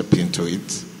to step into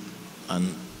it,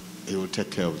 and He will take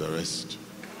care of the rest.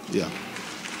 Yeah.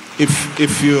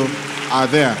 If you are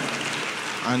there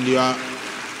and you are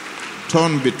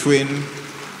torn between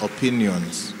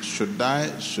opinions, should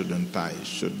I, shouldn't I?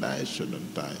 Should I,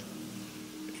 shouldn't I?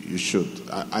 You should.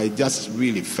 I just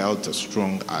really felt a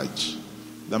strong urge.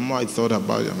 The more I thought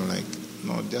about it, I'm like,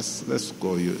 no, just let's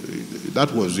go.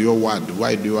 That was your word.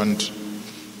 Why do you want?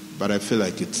 But I feel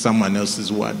like it's someone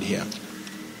else's word here.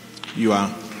 You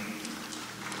are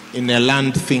in a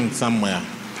land thing somewhere,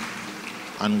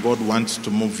 and God wants to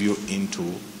move you into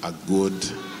a good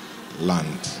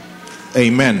land.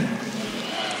 Amen.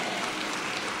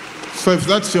 So if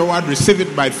that's your word, receive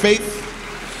it by faith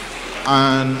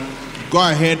and go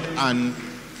ahead and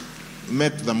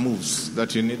make the moves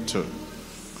that you need to,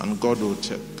 and God will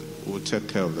take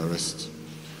care of the rest.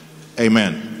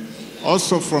 Amen.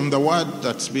 Also, from the word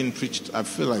that's been preached, I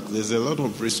feel like there's a lot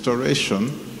of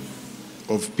restoration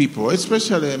of people,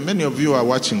 especially many of you are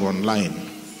watching online.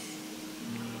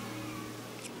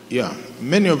 Yeah,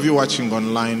 many of you watching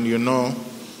online, you know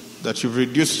that you've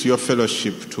reduced your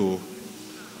fellowship to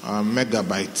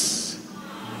megabytes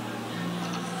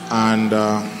and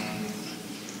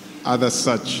other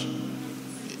such.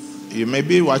 You may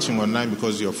be watching online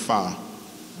because you're far,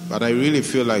 but I really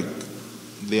feel like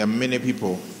there are many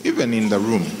people, even in the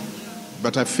room,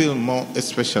 but I feel more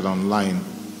especially online,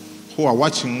 who are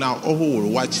watching now or who will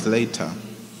watch later,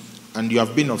 and you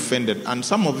have been offended. And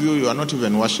some of you are not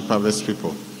even Worship Harvest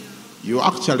people. You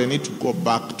actually need to go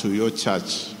back to your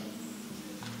church,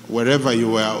 wherever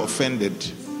you were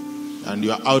offended, and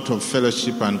you are out of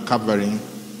fellowship and covering.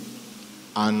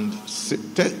 And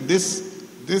this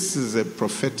is a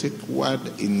prophetic word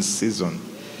in season.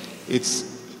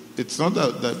 It's not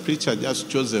that the preacher just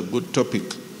chose a good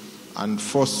topic and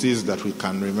forces that we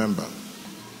can remember.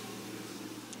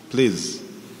 Please,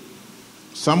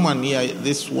 someone here,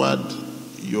 this word,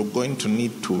 you're going to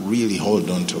need to really hold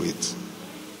on to it.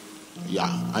 Yeah,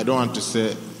 I don't want to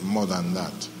say more than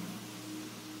that.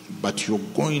 But you're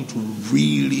going to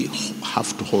really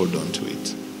have to hold on to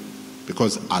it,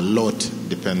 because a lot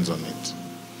depends on it.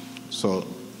 So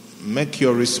make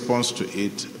your response to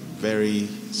it very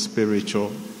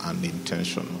spiritual and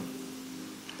intentional.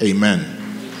 Amen.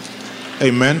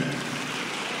 Amen.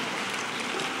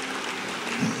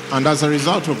 And as a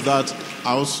result of that,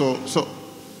 I also, so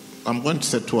I'm going to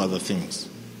say two other things.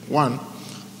 One,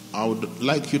 I would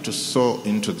like you to sow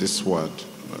into this word.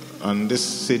 And this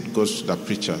seed goes to the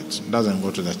preacher. It doesn't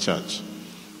go to the church.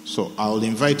 So I'll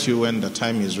invite you when the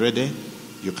time is ready.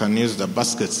 You can use the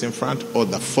baskets in front or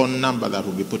the phone number that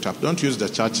will be put up. Don't use the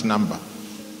church number.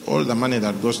 All the money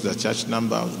that goes to the church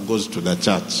number goes to the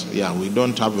church. Yeah, we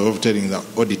don't have a way of telling the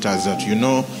auditors that,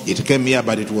 it came here,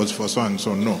 but it was for so and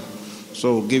so. No.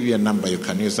 So we'll give you a number you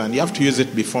can use. And you have to use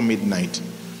it before midnight.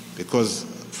 Because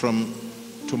from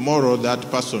tomorrow, that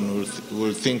person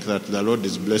will think that the Lord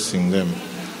is blessing them,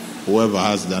 whoever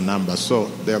has the number. So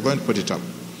they are going to put it up.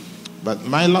 But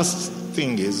my last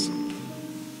thing is,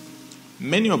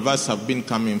 many of us have been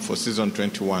coming for season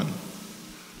 21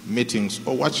 meetings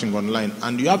or watching online,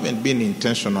 and you haven't been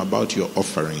intentional about your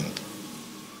offering.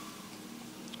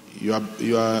 You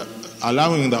are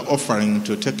allowing the offering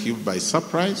to take you by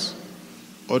surprise,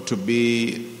 or to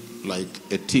be like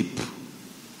a tip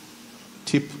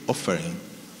offering.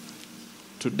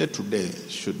 Today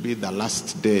should be the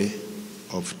last day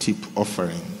of tip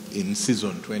offering in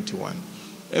season 21.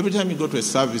 Every time you go to a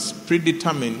service,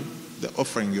 predetermine the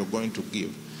offering you're going to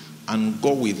give and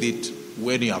go with it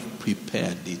when you have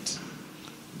prepared it.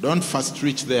 Don't first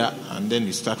reach there and then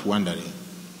you start wondering.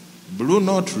 Blue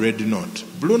note, red note.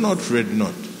 Blue note, red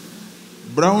note.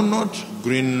 Brown note,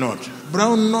 green note.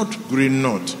 Brown note, green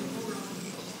note.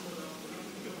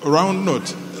 Round note.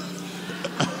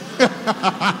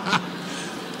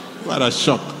 What a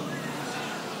shock.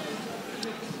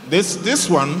 This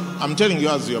one, I'm telling you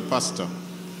as your pastor.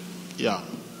 Yeah.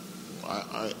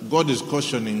 God is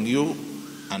cautioning you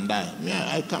and I. Yeah,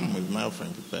 I come with my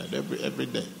offering prepared every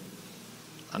day.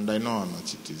 And I know how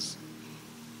much it is.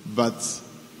 But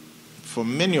for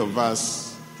many of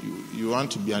us, you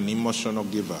want to be an emotional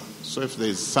giver. So if there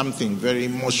is something very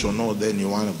emotional, then you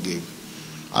want to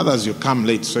give. Others, you come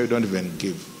late, so you don't even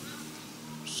give.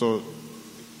 So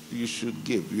you should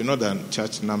give. You know the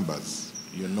church numbers.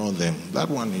 You know them. That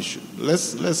one you should.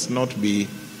 Let's not be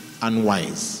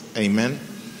unwise. Amen.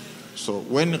 So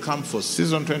when you come for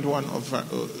season 21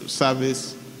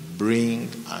 service, bring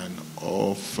an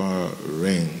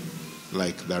offering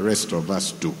like the rest of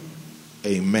us do.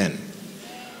 Amen.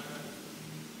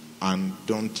 And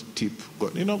don't tip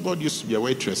God. God used to be a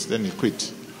waitress, then he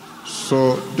quit.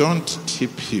 So don't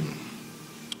tip him.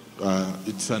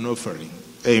 It's an offering.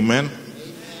 Amen.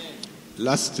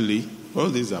 Lastly, all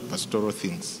these are pastoral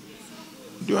things.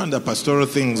 Do you want the pastoral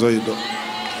things or you don't?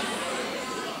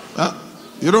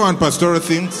 You don't want pastoral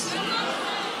things?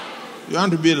 You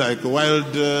want to be like wild,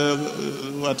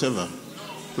 whatever,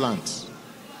 plants.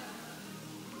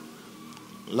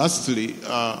 Lastly,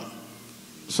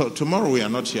 so tomorrow we are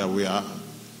not here, we are.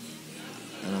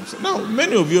 Now,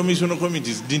 many of your missional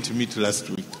committees didn't meet last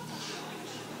week.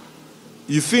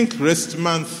 You think rest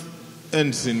month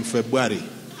ends in February?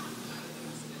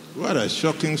 What a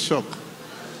shocking shock.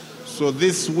 So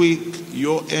this week,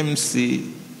 your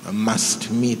MC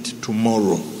must meet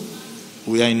tomorrow.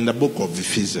 We are in the book of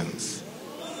Ephesians.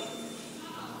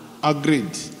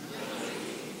 Agreed.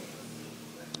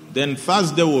 Then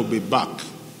Thursday we'll be back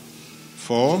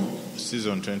for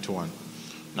season 21.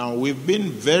 Now, we've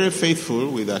been very faithful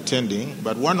with attending,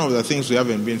 but one of the things we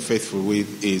haven't been faithful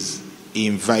with is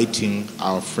inviting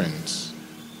our friends.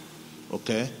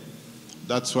 Okay?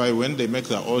 That's why when they make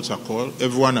the altar call,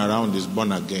 everyone around is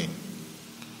born again.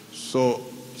 So,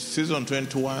 season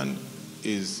 21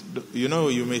 is,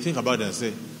 you may think about it and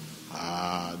say,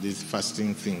 these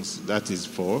fasting things, that is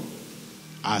for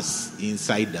us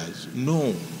insiders.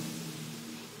 No.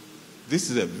 This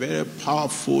is a very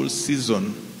powerful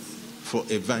season for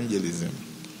evangelism.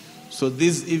 So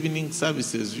these evening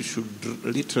services, you should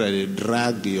literally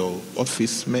drag your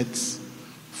office mates,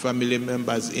 family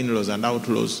members, in-laws and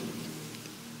outlaws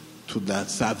to that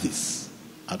service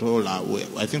at all.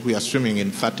 I think we are streaming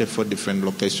in 34 different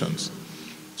locations.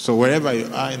 So wherever you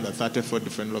are in the 34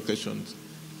 different locations,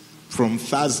 from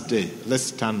Thursday,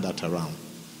 let's turn that around.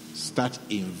 Start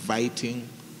inviting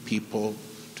people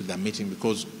to the meeting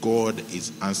because God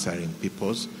is answering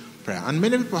people's prayer. And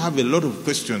many people have a lot of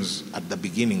questions at the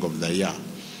beginning of the year,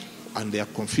 and they are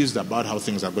confused about how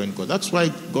things are going to go. That's why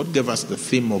God gave us the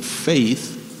theme of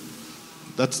faith.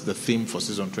 That's the theme for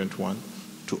season 21,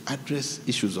 to address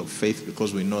issues of faith,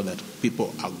 because we know that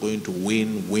people are going to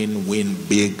win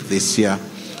big this year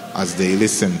as they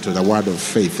listen to the word of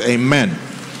faith. Amen.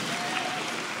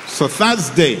 So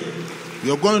Thursday,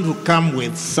 you're going to come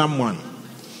with someone.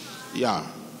 Yeah.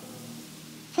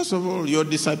 First of all, your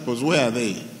disciples, where are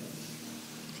they?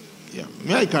 Yeah.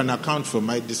 Me, I can account for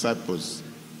my disciples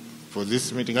for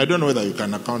this meeting. I don't know whether you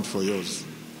can account for yours.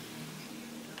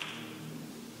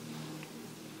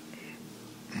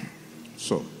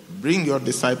 So bring your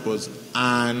disciples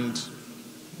and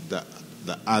the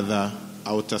other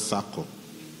outer circle,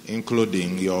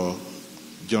 including your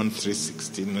John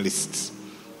 3:16 lists.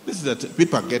 This is that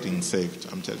people are getting saved,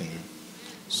 I'm telling you.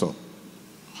 So,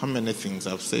 how many things?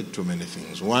 I've said too many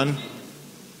things. One,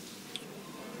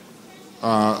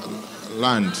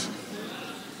 land.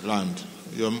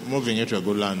 You're moving into a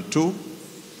good land. Two,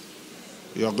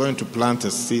 you're going to plant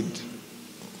a seed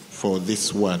for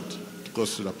this word. It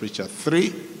goes to the preacher.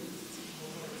 Three,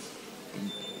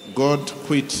 God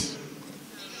quit,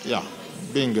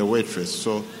 being a waitress.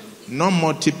 So, no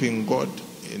more tipping God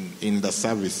in the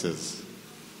services.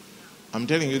 I'm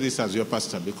telling you this as your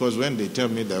pastor because when they tell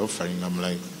me the offering, I'm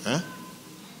like,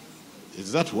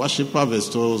 is that Worship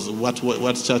Harvest or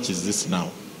what church is this now?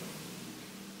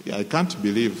 Yeah, I can't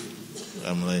believe.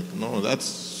 I'm like, no, that's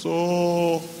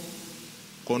so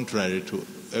contrary to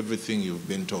everything you've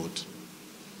been taught.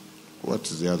 What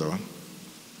is the other one?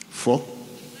 4.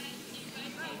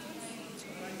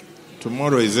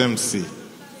 Tomorrow is MC.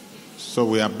 So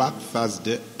we are back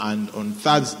Thursday, and on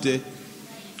Thursday,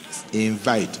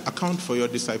 account for your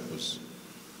disciples.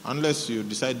 Unless you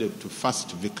decided to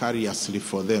fast vicariously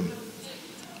for them.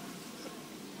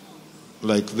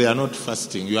 Like they are not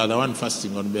fasting. You are the one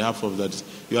fasting on behalf of that.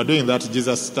 You are doing that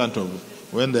Jesus stunt of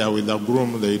when they are with the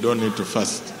groom, they don't need to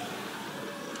fast.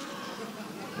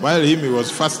 While he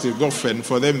was fasting often,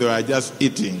 for them they were just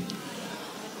eating.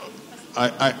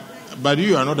 But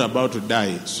you are not about to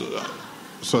die,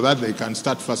 so that they can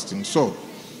start fasting. So,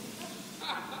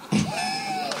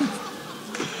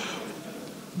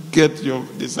 get your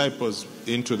disciples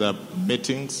into the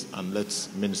meetings and let's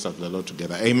minister to the Lord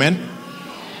together. Amen.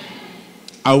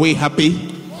 Are we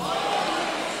happy?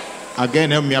 Again,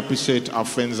 help me appreciate our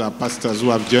friends, our pastors who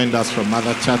have joined us from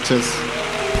other churches.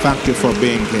 Thank you for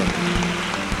being here.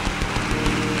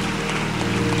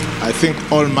 I think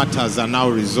all matters are now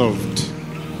resolved.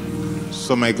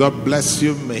 So may God bless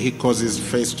you. May He cause His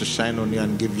face to shine on you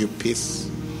and give you peace.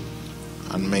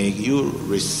 And may you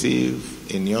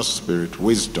receive in your spirit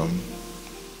wisdom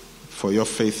for your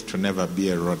faith to never be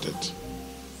eroded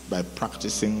by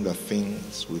practicing the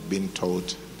things we've been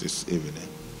taught this evening.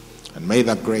 And may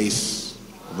the grace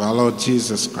of our Lord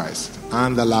Jesus Christ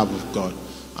and the love of God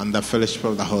and the fellowship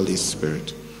of the Holy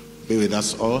Spirit be with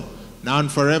us all now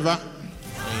and forever.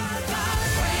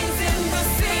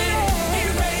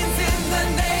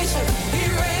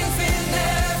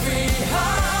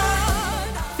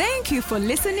 Thank you for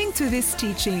listening to this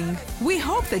teaching. We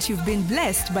hope that you've been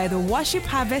blessed by the Worship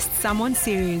Harvest Sermon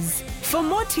Series. For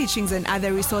more teachings and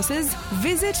other resources,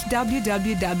 visit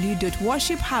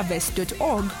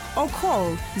www.worshipharvest.org or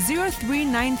call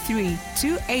 0393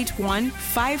 281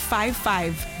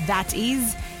 555. That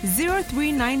is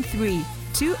 0393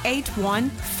 281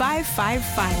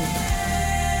 555.